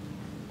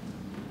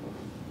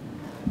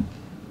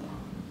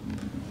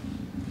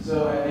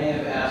 So I may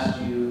have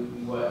asked you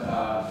what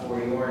for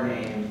your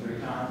name 3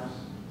 times.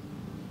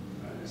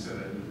 I said I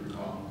didn't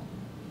recall.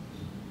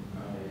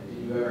 Did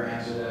you ever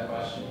answer that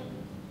question?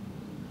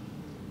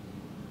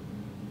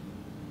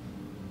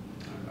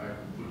 I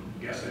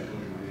would guess I told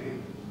you my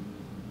name.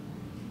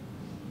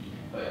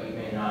 But you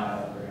may not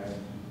have, correct?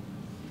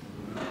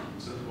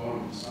 It's at the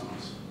bottom of the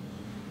summons.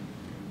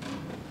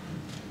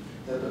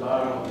 It's at the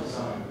bottom of the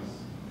summons.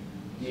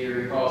 Do you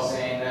recall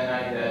saying that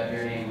night that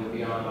your name would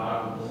be on the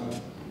bottom of the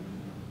summons?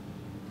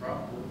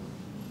 Probably.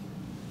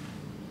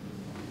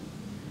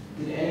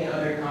 Did any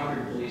other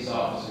Concord police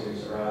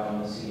officers arrive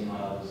on the scene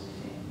while it was detained?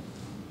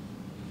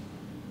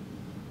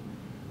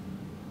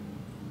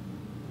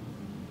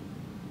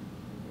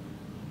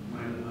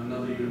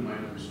 Another unit might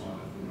have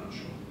responded, I'm not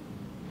sure.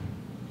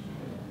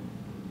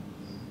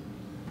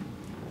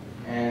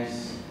 And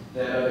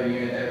that other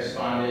unit that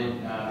responded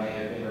may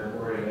have been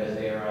reported as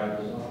they arrived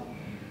as well?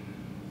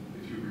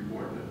 If you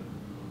reported it.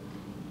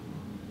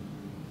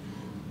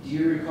 Do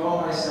you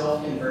recall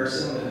myself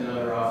conversing with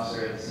another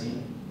officer at the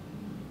scene?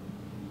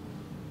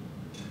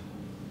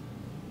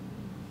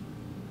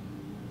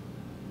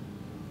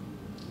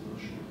 I'm not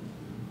sure.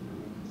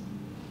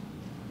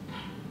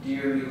 Do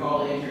you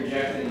recall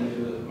interjecting into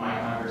my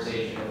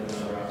conversation with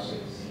another officer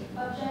at the scene?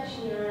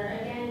 Objection, Your Honor.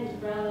 Again,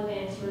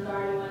 relevance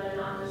regarding whether or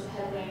not there's a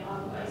headlamp on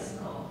the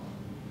bicycle.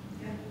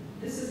 Yeah.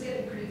 This is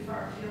getting pretty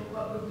far afield.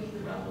 What would be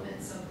the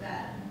relevance of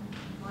that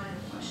line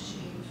of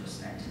questioning with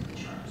respect to the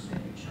charge that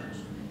you charged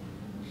with?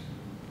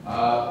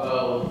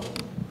 Well,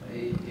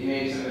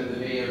 maybe some of the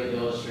video to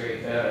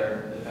illustrate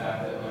better the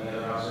fact that when the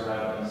other officer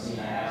arrived on the scene,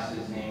 I asked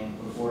his name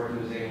before he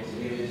was able to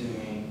give it to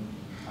me.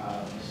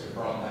 Mr.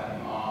 Carl cut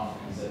him off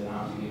and said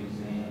not to give his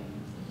name.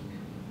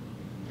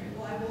 Right,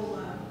 well, I will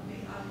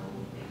make note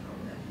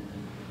of that.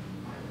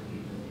 I will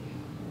review the video.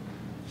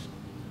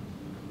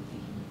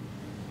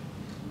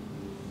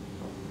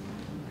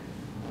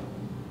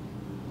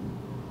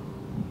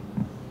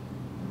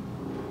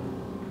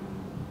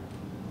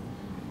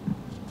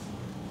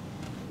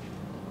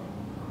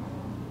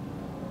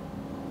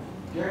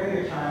 During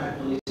your time at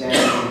police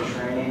academy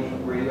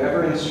training, were you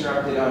ever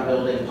instructed on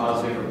building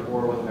positive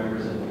rapport with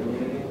members of the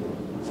community?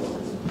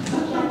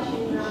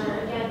 Objection, Your Honor.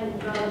 Again,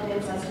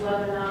 relevance as to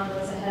whether or not there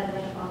was a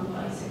headlamp on the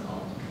bicycle.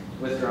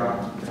 Withdrawn.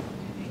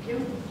 Thank you.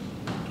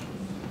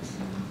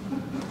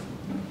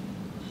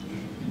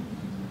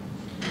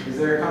 Is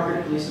there a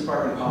Concord Police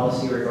Department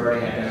policy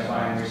regarding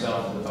identifying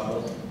yourself to the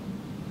public?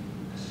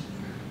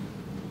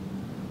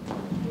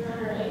 Your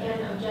Honor, again,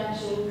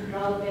 objection,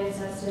 relevance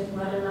as to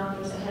whether or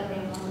not there's a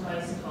headlamp on the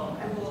bicycle.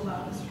 I will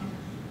allow this one.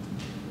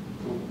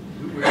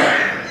 We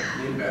have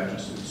name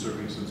badges in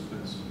serving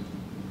suspects.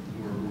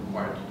 We're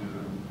required to do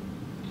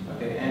that.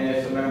 Okay, and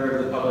if a member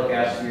of the public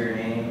asks for your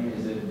name,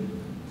 is it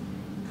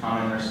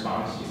common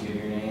response to give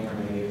your name or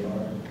maybe your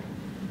father?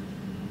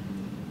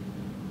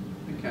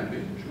 It can be,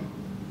 sure.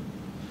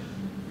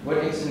 What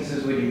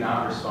instances would you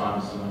not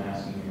respond to someone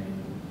asking your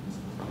name?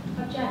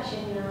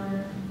 Objection, Your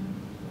Honor.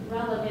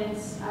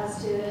 Relevance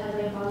as to the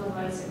headlamp on the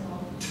bicycle.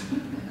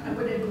 I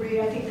would agree.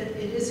 I think that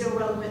it is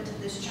irrelevant to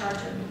this charge.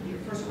 Your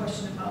first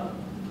question about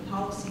the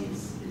policy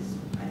is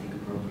I think,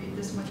 appropriate.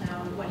 This one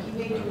now, what he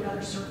may do in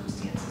other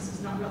circumstances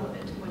is not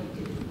relevant to what he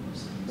did in the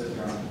first instance.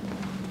 Withdrawn.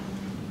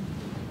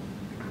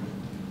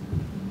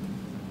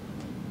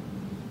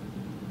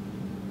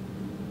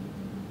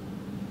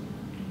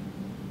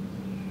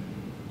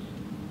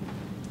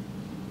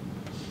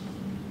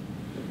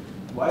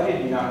 Why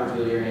did you not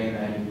reveal your name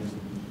that evening?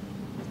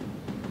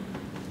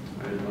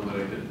 I didn't know that I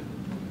did.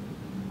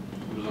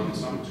 It was on the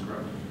summons,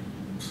 correct?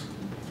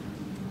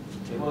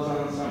 It was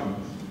on the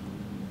summons.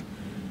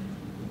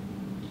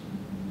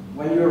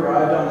 When you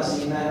arrived on the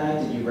scene that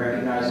night, did you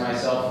recognize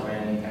myself from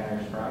any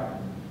encounters prior?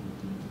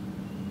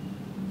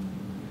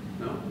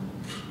 No.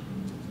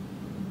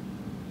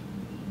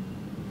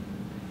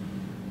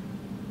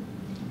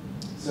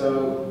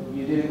 So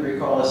you didn't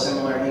recall a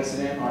similar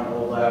incident on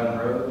Old Loudon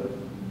Road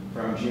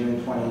from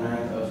June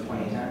 29th of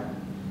 2010?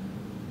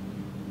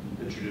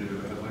 That you did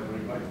a headlight on your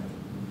bike?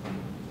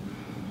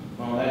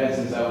 Well, in that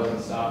instance, I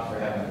wasn't stopped for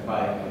having a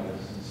bike. I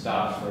was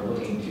stopped for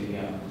looking too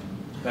young.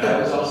 But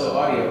I was also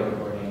audio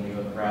recording you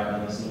arrived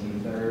on the scene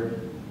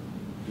third.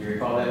 Do you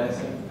recall that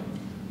incident?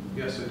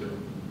 Yes, I do.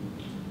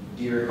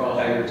 Do you recall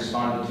how you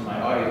responded to my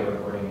audio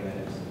recording in that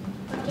incident?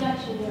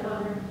 Objection, Your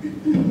Honor.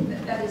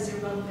 That is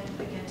irrelevant,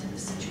 again, to the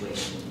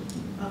situation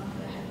of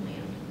the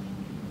headlamp.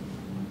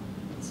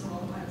 So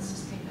I would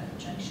sustain that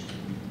objection.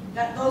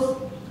 Those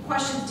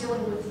questions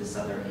dealing with this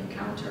other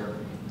encounter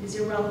is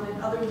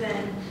irrelevant, other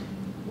than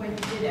when you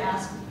did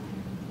ask,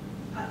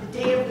 the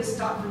day of the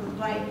stop for the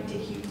bike, did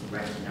he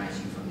recognize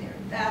you from there?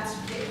 That's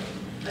fair.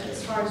 But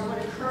as far as what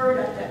occurred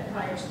at that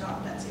prior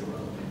stop, that's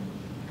irrelevant.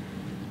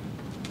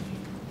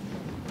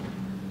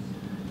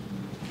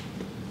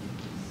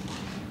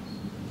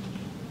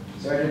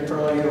 Sergeant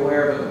Pearl, are you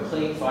aware of a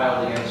complaint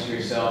filed against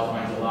yourself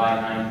on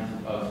July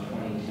 9th of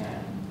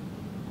 2010?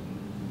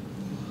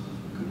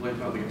 Complaint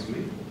filed against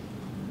me?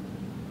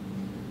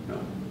 No.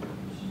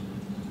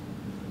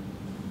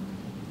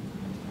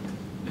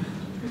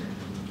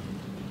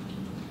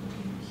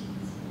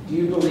 Do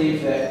you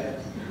believe that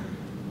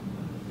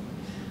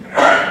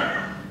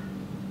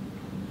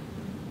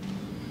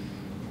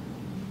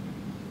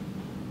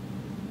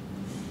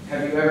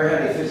have you ever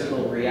had a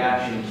physical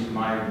reaction to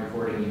my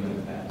recording you in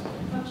the past?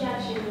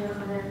 Objection, Your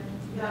Honor.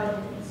 Not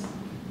evidence.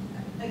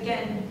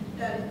 Again,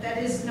 that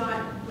is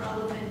not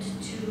relevant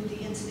to the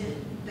incident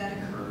that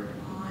occurred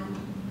on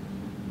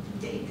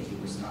the date that you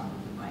were stopped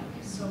with the bike.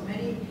 So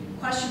many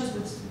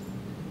questions,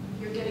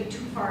 you're getting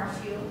too far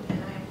afield,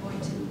 and I am going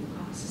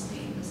to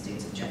sustain the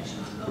state's objection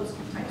on those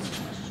types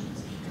of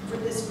questions for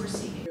this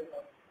proceeding.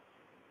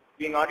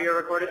 Being audio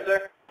recorded,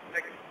 sir?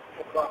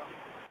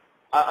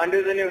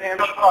 Under the New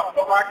Hampshire... All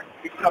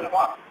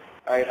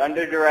right,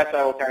 under duress,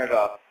 I will turn it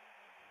off.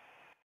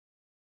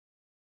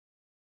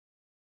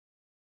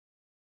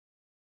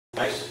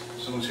 Nice.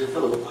 Someone's here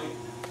for the complaint.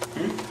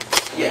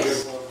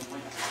 Yes.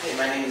 Hey,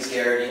 my name is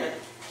Garret Ean.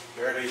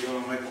 Garret, are you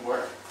doing my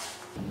work?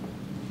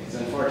 It's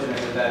unfortunate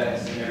that that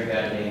incident never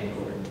got a day in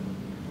court.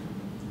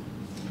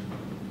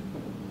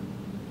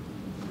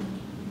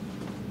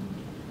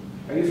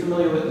 Are you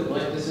familiar with the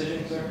Blick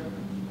decision, sir?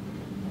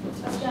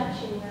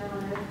 Objection, Your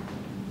Honor.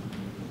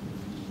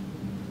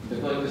 The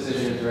Blick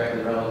decision is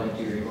directly relevant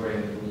to your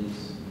recording of the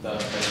police.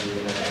 Thus,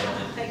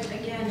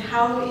 Again,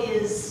 how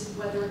is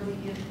whether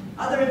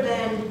other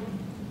than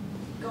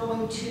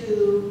going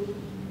to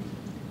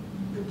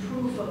the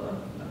proof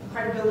of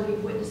credibility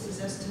of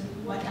witnesses as to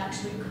what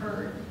actually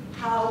occurred,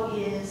 how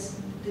is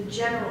the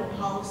general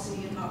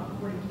policy about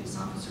recording police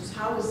officers,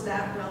 how is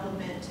that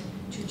relevant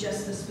to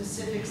just the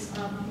specifics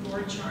of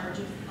your charge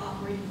of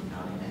operating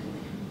without a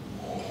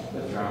headlamp?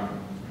 That's wrong.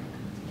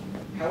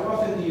 How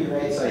often do you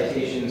write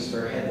citations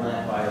for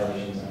headlamp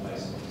violations on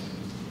bicycles?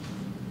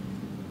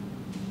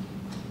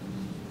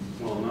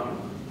 Well, I'm not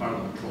part of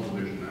the patrol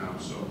division now,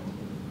 so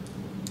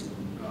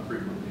not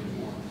frequently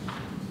anymore.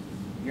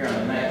 You're on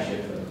the night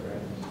shift, though,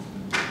 correct?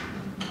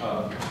 Oh,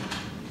 okay.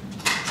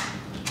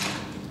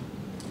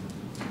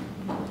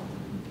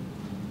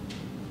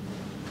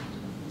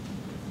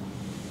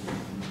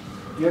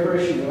 Do you ever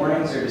issue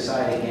warnings or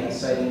decide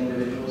against citing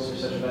individuals for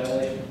such a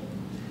violation?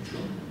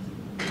 Sure.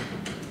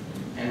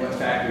 And what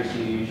factors do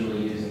you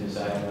usually use in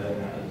deciding whether or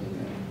not you do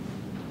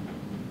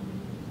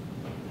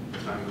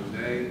that? Time of the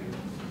day,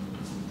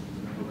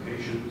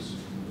 locations,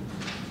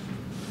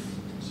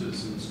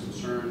 citizens'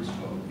 concerns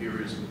about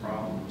areas of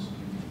problems.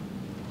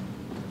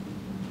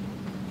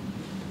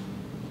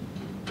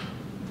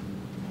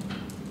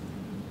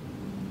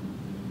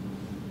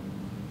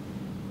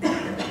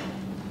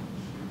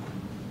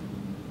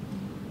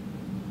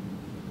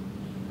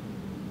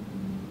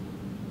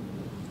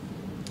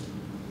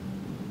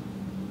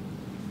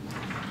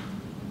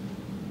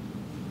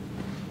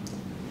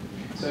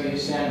 So you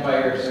stand by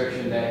your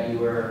assertion that you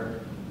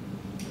were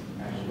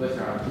actually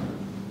withdrawn?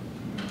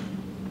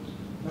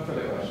 No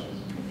further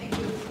questions. Thank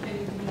you.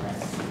 Anything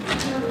else?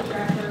 No,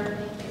 Director.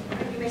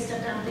 You may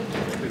step down. Thank you.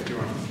 Thank you,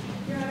 Your Honor.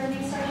 Your Honor,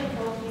 may Sergeant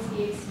Cole please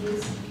be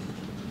excused?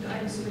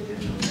 I'm assuming you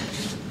have no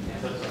objection.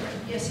 Yes, that's all right.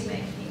 Yes, you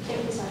may.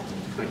 Thank you,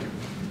 Sergeant. Thank you.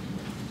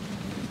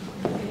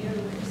 Any other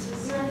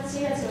witnesses? Your Honor, the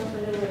state has no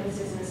further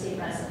witnesses in the state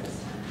press at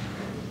this time.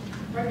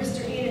 Right,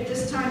 Mr. Ean, at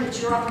this time, it's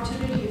your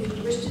opportunity. If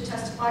you wish to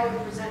testify or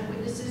present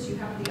witnesses, you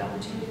have the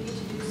opportunity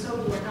to do so.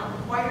 You are not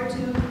required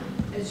to.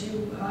 As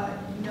you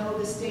know,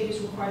 the state is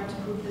required to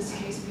prove this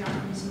case beyond a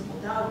reasonable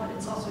doubt, but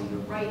it's also your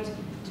right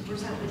to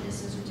present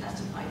witnesses or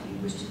testify. Do you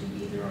wish to do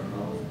either or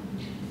both?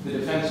 The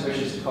defense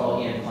wishes to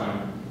call Ian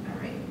Clement. All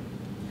right,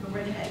 go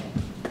right ahead.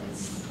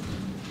 It's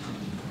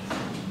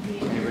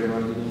Anybody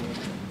want to do that?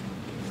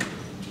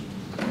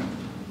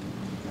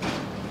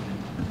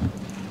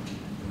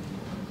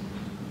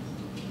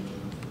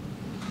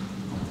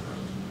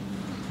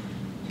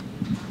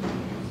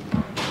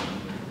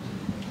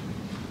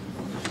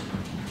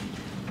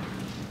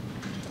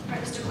 All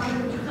right, Mr.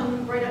 Clement, would you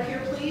come right up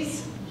here,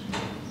 please?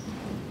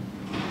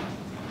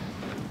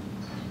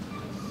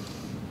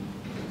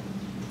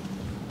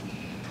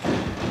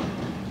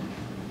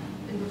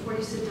 And before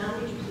you sit down,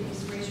 would you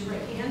please raise your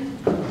right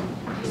hand? Do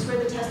you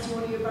swear the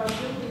testimony you're about to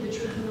give will be the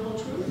truth and the whole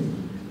truth?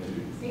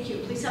 Thank you.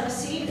 Please have a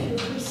seat. If you would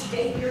please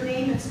state your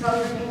name and spell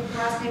your name and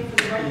last name for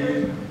the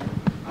record.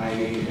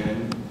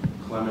 I-A-N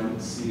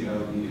Clement,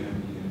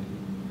 C-L-E-M-E-N.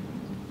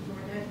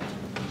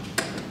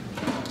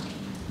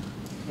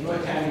 In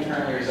what town you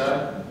currently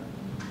reside?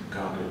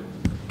 Concord.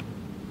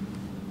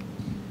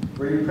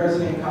 Were you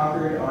present in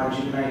Concord on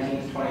June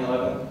 19th,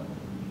 2011?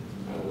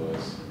 I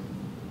was.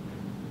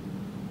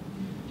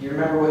 Do you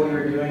remember what you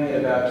were doing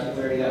at about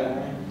 2:30 that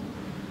morning?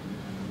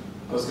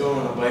 I was going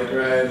on a bike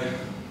ride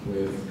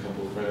with a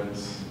couple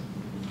friends.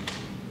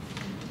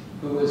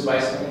 Who was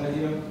bicycling with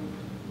you?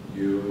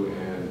 You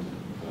and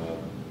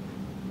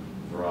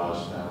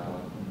Viraj, that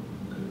one.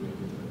 Couldn't make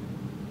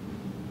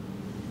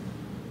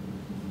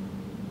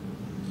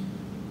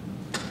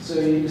it. So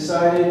you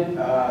decided, you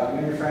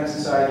and your friends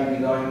decided you'd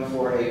be going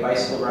for a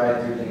bicycle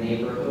ride through the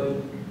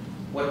neighborhood.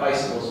 What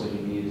bicycles would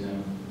you be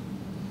using?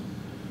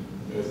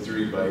 There were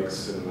 3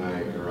 bikes in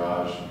my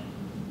garage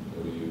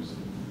that we used.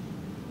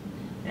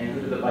 And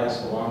who do the bikes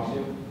belong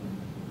to?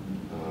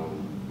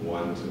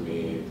 One to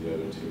me, the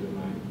other 2 to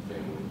my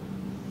family.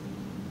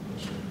 Not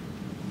sure.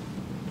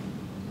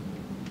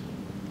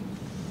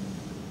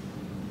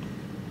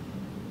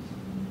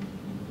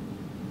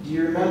 Do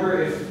you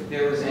remember if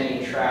there was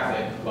any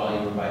traffic while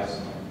you were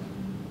bicycling?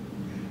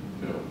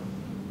 No.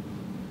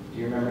 Do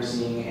you remember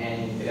seeing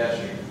any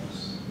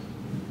pedestrians?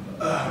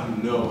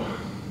 No.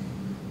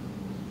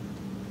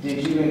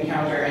 Did you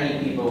encounter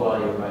any people while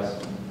you were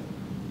bicycling?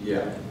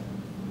 Yeah.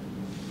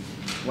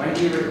 When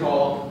do you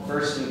recall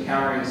first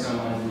encountering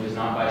someone who was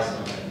not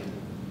bicycling with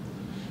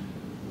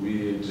you? We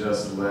had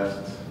just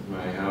left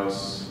my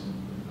house,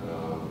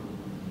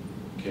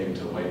 came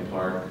to White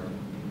Park.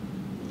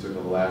 We took a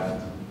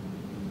left,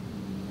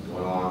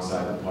 going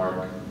alongside the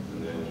park,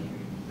 and then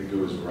I think it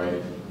was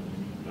right,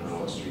 I don't know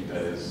what street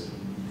that is.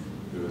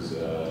 It was,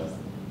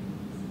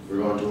 we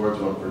were going towards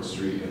Rumford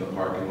Street. In the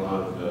parking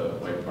lot of the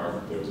White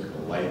Park, there was like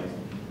a light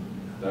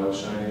that was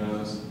shining on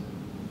us.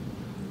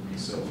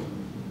 So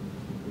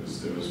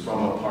it was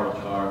from a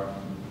parked car.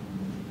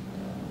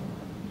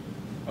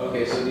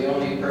 Okay, so the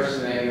only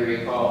person that you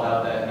recall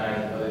out that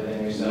night other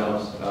than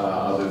yourselves?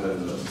 Other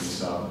than the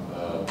police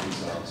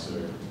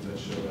officer that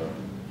showed up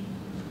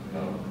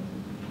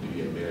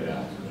maybe a minute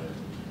after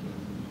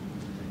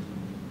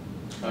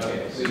that.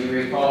 Okay, so you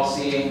recall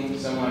seeing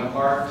someone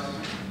parked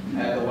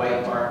at the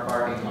White Park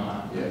parking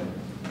lot Yeah.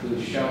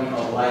 who's shown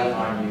a light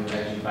on you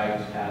as you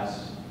biked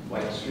past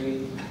White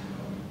Street?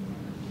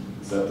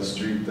 Is that the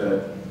street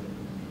that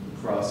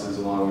crosses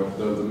along with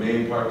the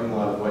main parking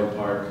lot of White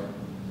Park?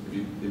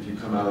 If you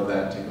come out of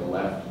that, take a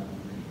left.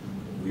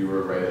 We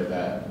were right at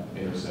that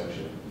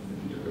intersection.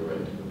 If you took a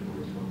right to go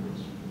towards Concord.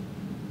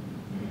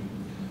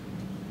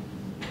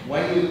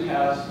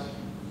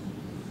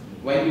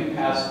 When you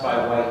passed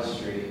by White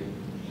Street,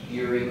 do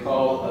you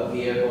recall a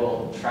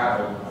vehicle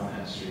traveling on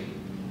that street?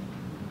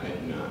 I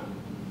do not.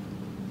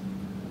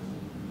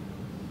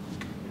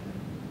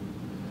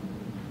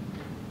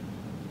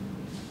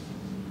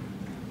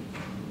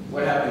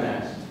 What happened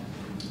next?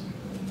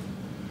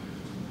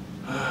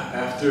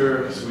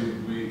 So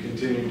we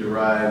continued to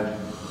ride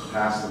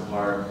past the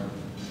park.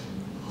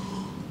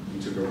 We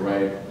took a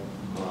right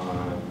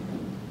on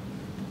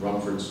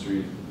Rumford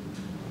Street.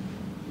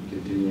 We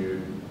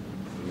continued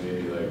for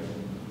maybe like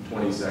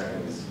 20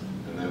 seconds,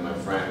 and then my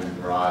friend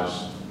Raj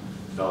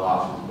fell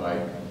off his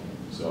bike.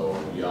 So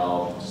we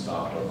all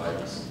stopped our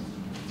bikes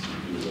to see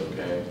if he was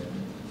okay.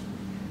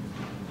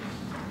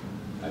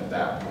 At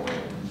that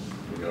point,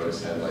 we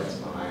noticed headlights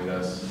behind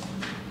us.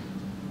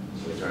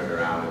 So we turned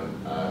around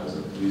and it was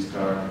a police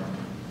car.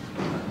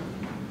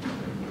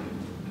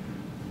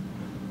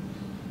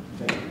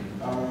 Okay.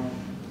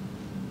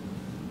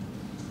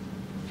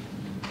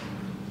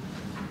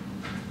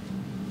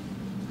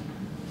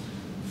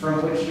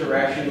 From which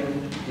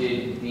direction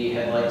did the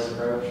headlights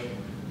approach?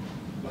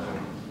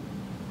 Behind.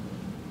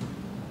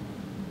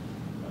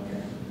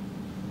 Okay.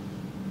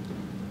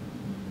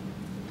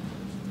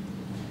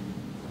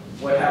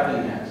 What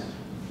happened next?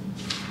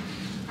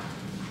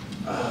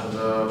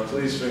 The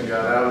policeman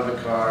got out of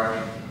the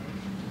car,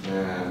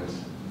 and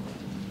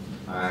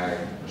I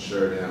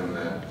assured him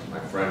that my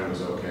friend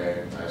was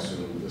okay. I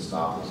assumed the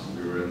stop was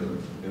we were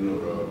in the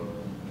road.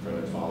 My friend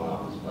had fallen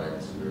off his bike,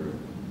 so we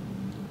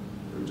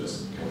were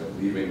just kind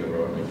of leaving the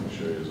road, making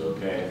sure he was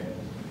okay.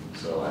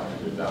 So I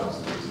figured that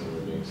was the reason we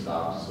were being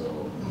stopped.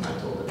 So I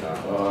told the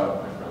cop,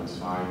 "Oh, my friend's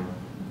fine."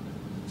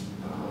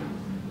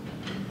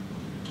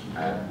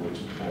 At which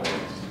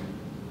point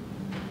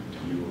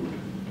you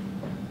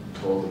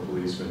told the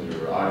policeman you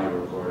were audio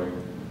recording,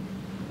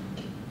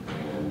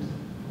 and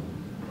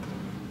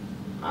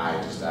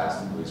I just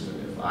asked the policeman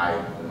if I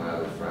and my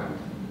other friend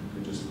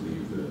could just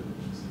leave the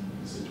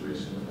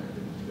situation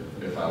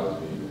if I was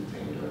being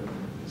detained or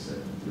anything. He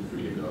said, "You're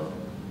free to go,"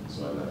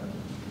 so I left.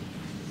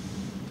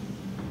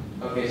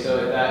 Okay, so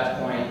at that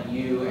point,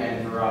 you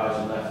and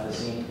Viraj left the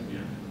scene?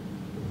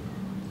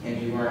 Yeah. And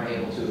you weren't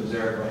able to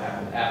observe what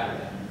happened after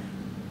that?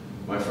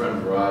 My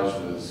friend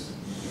Viraj was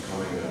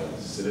becoming a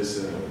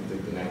citizen, I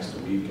think, the next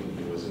week, and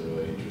he wasn't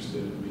really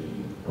interested in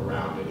being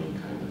around any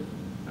kind of,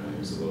 he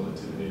was a little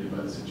intimidated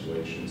by the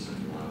situation, so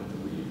he wanted to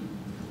leave.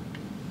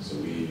 So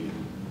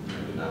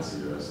I did not see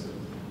the rest of it.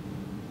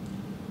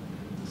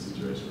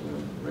 situation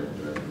went right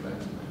directly back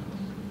to my house.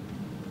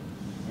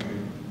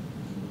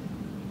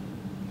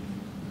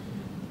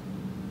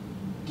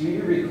 Do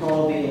you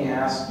recall being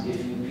asked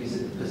if you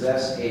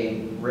possess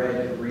a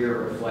red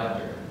rear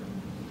reflector?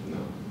 No.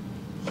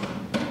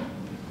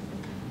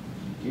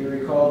 Do you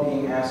recall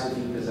being asked if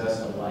you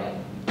possessed a light?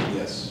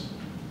 Yes.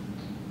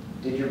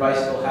 Did your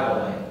bicycle have a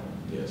light?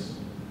 Yes.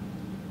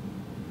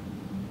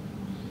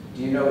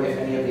 Do you know if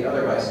any of the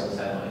other bicycles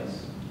had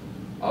lights?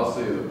 All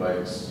three of the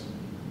bikes,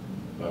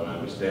 by my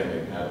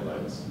understanding, had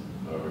lights.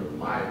 However,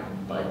 my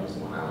bike was the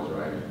one I was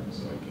riding,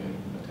 so I can't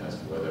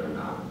attest whether or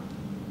not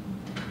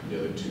the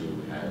other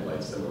two had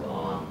lights that were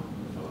on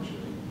and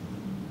functioning.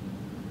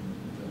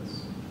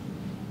 That's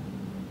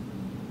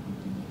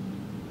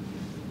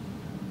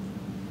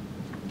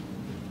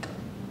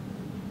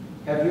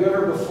Have you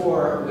ever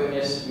before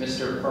witnessed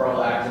Mr.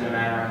 Pearl act in a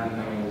manner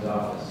unbecoming his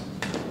office?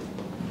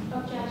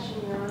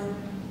 Objection, Your Honor.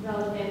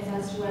 Relevance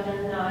as to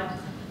whether or not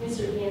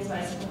Mr. Ean's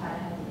bicycle had a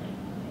headlight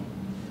on it.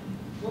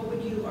 What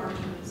would you argue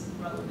is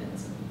the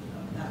relevance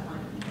of that line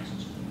of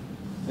questioning?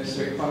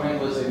 Mr.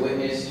 Clement was a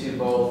witness to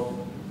both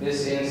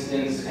this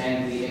instance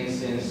and the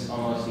instance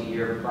almost a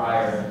year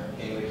prior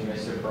in which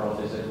Mr. Pearl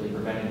physically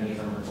prevented me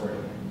from reporting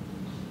him.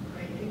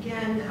 Right,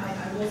 again,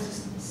 I will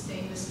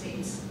sustain the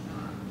state's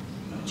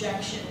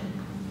objection.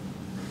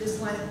 This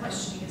line of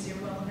questioning is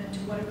irrelevant to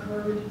what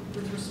occurred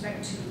with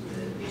respect to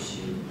the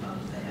issue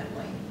of the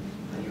headlight.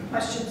 Your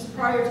questions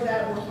prior to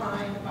that were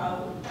fine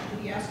about, did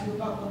he ask you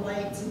about the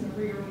lights and the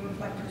rear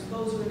reflectors?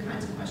 Those are the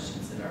kinds of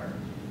questions that are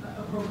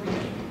appropriate,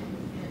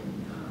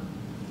 and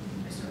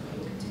I certainly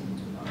will continue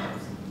to follow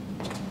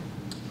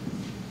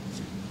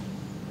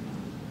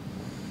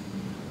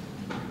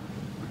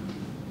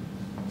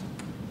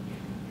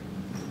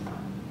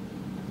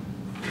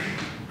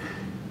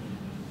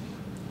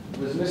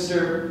those. Was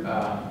Mr.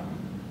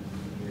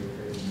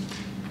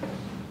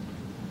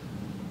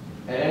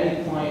 At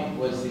any point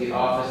was the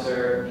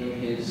officer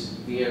in his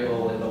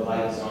vehicle with the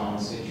lights on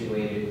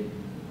situated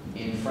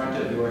in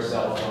front of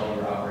yourself while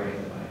you were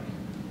operating the bike?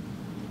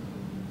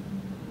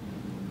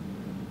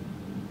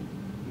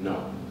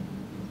 no.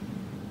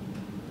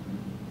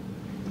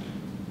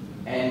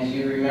 And do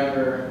you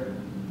remember,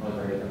 well,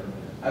 very good.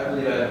 I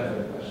believe I have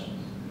further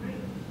questions. Right,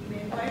 you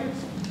may inquire.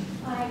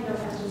 I have no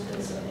questions for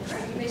this witness. All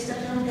right, you may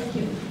step down. Thank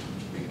you.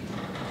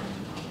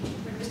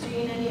 Mr.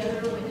 Ean, any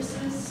other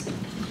witnesses?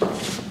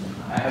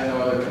 I have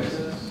no other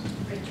witnesses.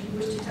 Right, do you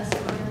wish to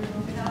testify on your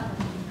own behalf?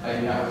 I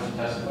do not wish to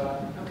testify.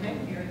 Okay,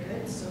 very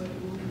good. So you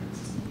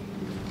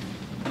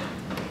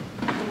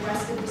will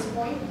rest at this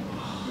point.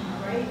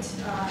 All right.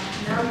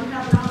 Now you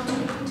have an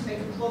opportunity to make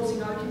a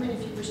closing argument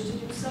if you wish to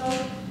do so.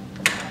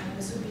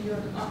 This would be your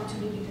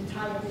opportunity to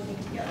tie everything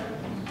together.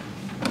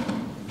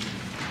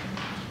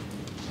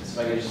 If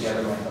I could just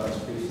gather my thoughts,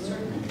 please.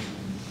 Certainly.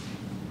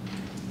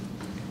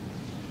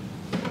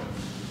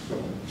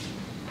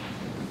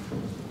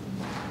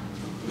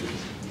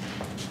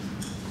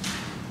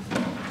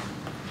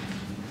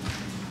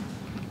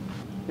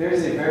 There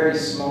is a very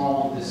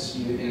small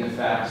dispute in the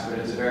facts, but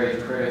it's a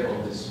very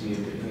critical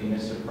dispute between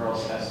Mr.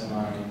 Pearl's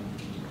testimony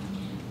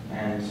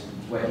and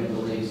what he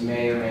believes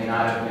may or may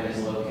not have been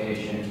his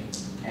location,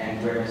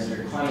 and where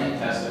Mr. Clement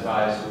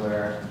testifies to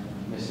where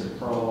Mr.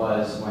 Pearl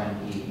was when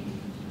he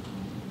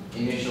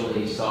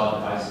initially saw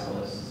the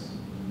bicyclists.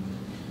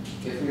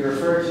 If we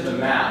refer to the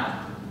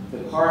map, the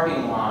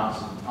parking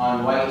lot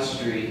on White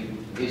Street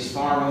is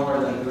far more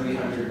than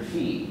 300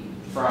 feet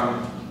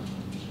from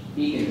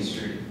Beacon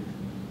Street.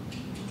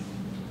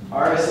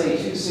 RSA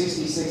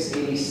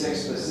 26686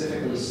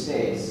 specifically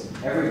states,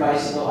 every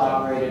bicycle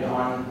operated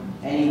on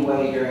any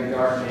way during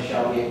darkness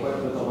shall be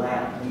equipped with a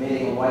lamp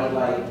emitting a white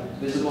light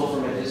visible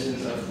from a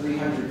distance of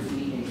 300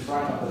 feet in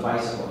front of the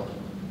bicycle.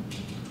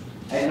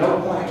 At no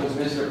point was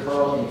Mr.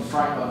 Pearl in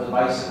front of the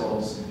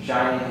bicycles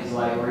shining his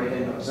light or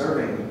even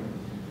observing them.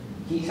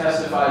 He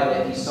testified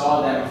that he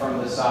saw them from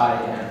the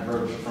side and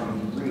approached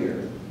from the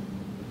rear.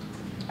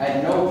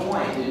 At no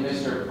point did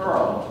Mr.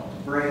 Pearl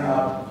bring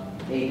up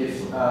a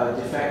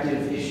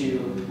defective issue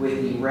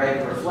with the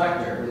red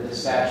reflector, with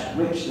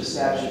which the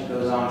statute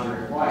goes on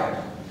to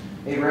require.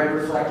 A red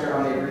reflector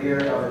on the rear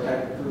of a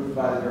type approved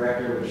by the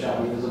director, which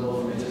shall be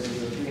visible from a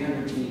distance of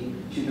 300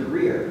 feet to the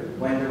rear,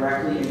 when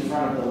directly in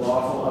front of the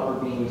lawful upper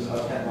beams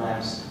of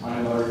headlamps on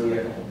a motor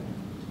vehicle.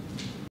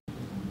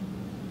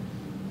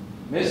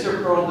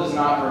 Mr. Pearl does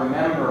not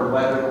remember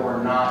whether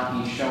or not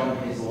he's shown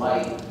his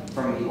light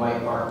from the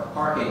White Park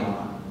parking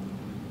lot.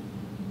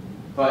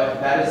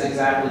 But that is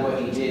exactly what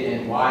he did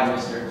and why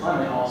Mr.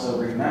 Clement also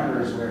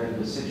remembers where he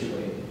was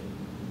situated.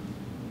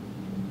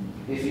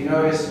 If you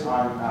notice, this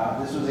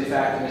was a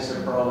fact that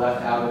Mr. Pearl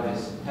left out of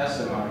his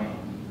testimony,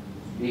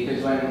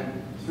 because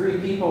when three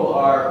people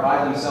are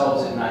by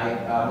themselves at night,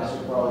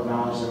 Mr. Pearl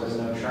acknowledged there was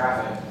no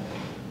traffic.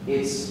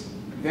 It's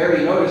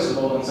very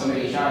noticeable when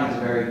somebody shines a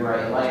very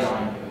bright light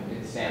on you.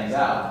 It stands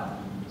out.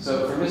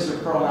 So for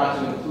Mr. Pearl not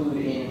to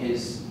include in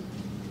his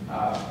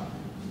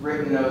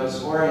written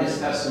notes or in his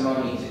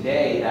testimony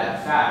today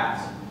that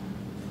fact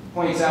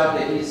points out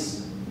that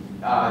he's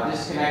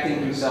disconnecting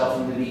himself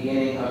from the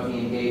beginning of the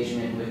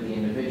engagement with the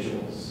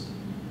individuals.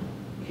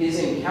 His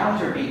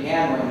encounter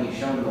began when he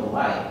shone the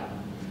light.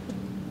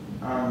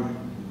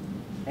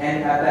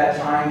 And at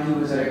that time, he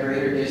was at a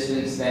greater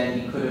distance than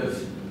he could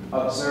have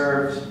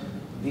observed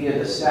via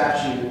the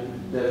statute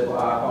the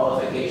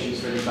qualifications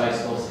for the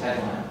bicycle's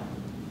headlamp.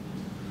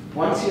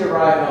 Once he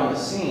arrived on the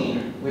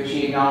scene, which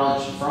he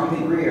acknowledged from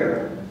the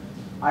rear,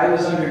 I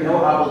was under no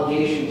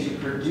obligation to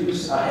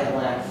produce a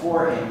headlamp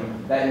for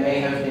him that may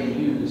have been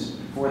used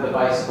for the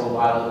bicycle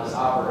while it was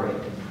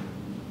operating.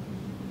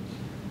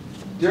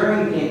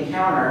 During the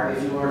encounter,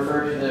 if you will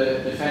refer to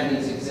the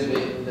defendant's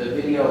exhibit, the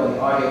video and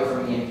the audio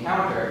from the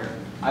encounter,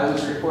 I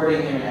was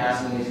recording him and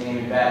asking his name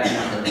and badge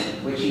number,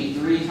 which he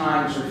 3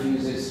 times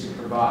refuses to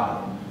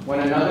provide. When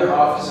another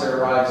officer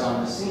arrives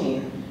on the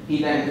scene,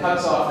 he then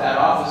cuts off that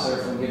officer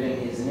from giving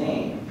his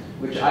name,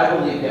 which I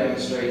believe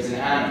demonstrates an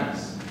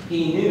animus.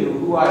 He knew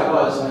who I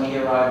was when he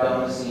arrived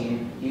on the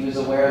scene. He was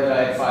aware that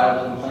I had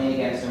filed a complaint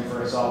against him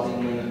for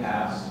assaulting me in the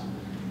past.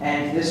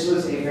 And this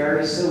was a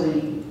very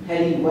silly,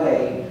 petty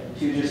way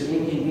to just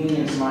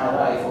inconvenience my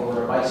life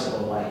over a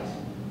bicycle light.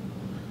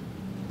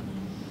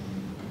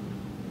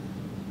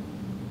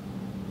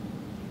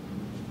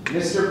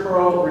 Mr.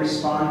 Pearl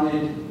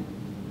responded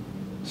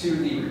to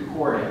the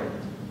recording.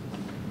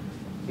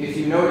 If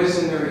you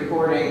notice in the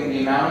recording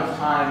the amount of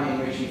time in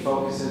which he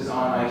focuses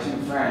on my 2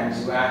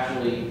 friends who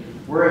actually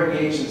were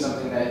engaged in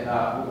something that,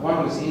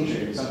 one was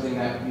injured, something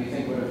that you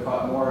think would have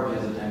caught more of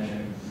his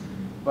attention.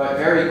 But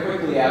very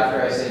quickly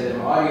after I say that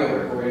I'm audio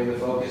recording, the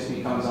focus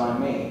becomes on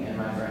me and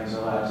my friends are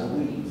allowed to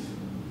leave.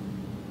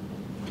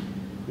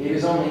 It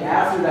is only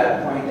after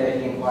that point that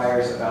he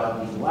inquires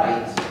about the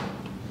light,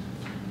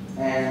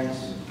 and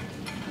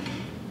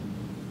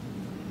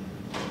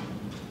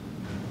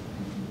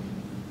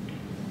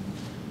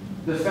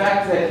the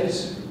fact that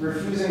he's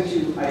refusing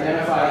to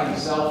identify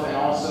himself, and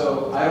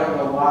also I don't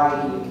know why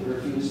he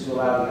refused to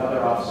allow the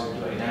other officer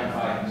to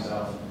identify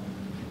himself,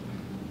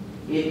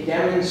 it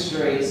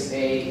demonstrates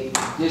a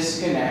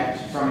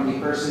disconnect from the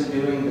person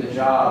doing the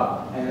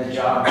job and the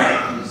job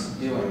that he's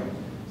doing.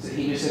 So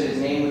he just said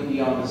his name would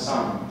be on the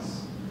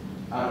summons.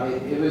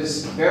 It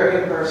was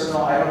very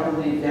impersonal. I don't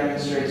believe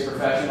demonstrates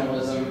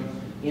professionalism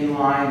in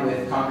line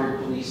with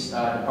Concord Police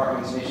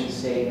Department's mission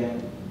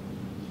statement.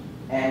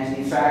 And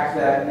the fact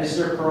that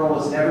Mr. Pearl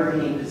was never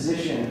in a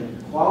position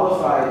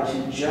qualified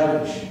to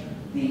judge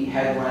the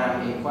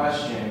headlamp in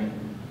question,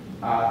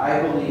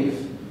 I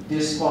believe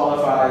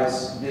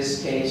disqualifies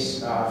this case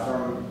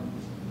from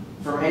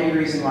any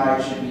reason why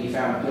it should be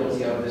found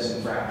guilty of this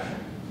infraction.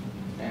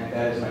 And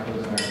that is my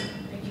closing argument.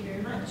 Thank you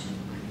very much.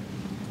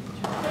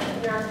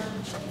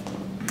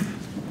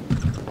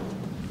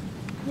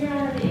 Your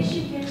Honor, the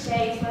issue here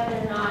today is whether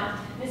or not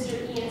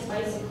Mr. Ean's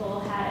bicycle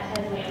had a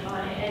headlamp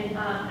on it. And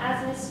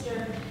as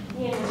Mr.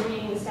 Ean was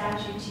reading the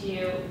statute to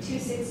you,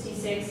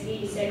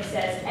 266-86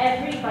 says,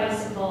 every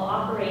bicycle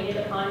operated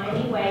upon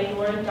any way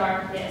or in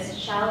darkness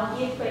shall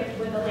be equipped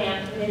with a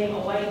lamp emitting a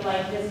white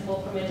light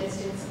visible from a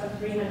distance of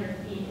 300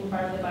 feet in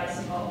front of the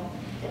bicycle,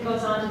 and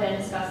goes on to then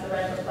discuss the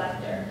red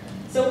reflector.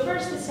 So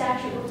first, the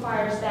statute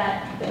requires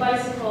that the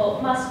bicycle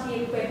must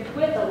be equipped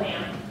with a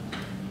lamp,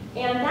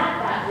 and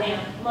that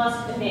lamp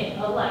must emit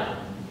a light.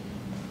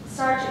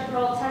 Sergeant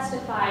Pearl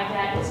testified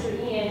that Mr.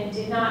 Ean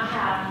did not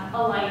have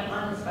a light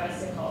on his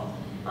bicycle.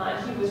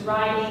 He was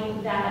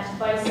riding that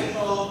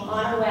bicycle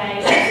on a way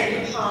to the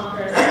city of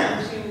Concord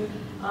to,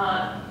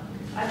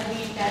 I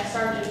believe that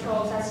Sergeant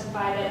Pearl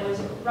testified that it was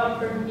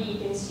Rumford and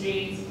Beacon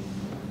Streets.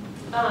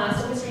 So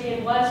Mr.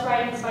 Ean was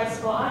riding his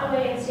bicycle on a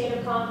way in the state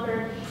of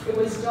Concord. It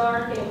was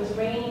dark and it was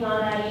raining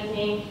on that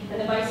evening,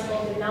 and the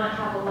bicycle did not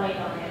have a light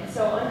on it.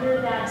 So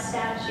under that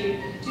statute,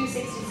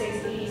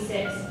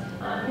 266-86,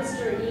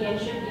 Mr. Ean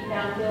should be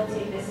found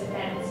guilty of this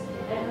offense.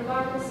 And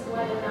regardless of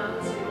whether or not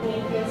Mr.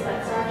 Ean feels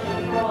that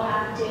Sergeant Pearl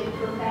acted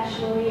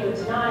professionally or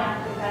did not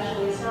act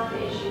professionally, it's not the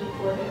issue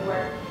before the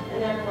court,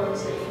 and therefore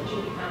Mr. Ean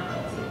should be found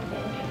guilty.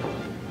 Thank you.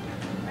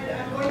 All right,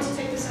 I'm going to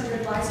take this under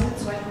advisement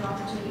so I have an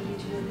opportunity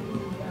to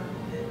review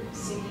the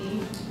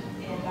CD,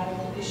 and I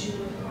will issue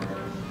a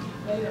order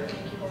later.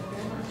 Thank you both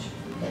very much.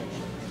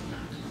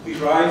 Please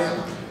rise.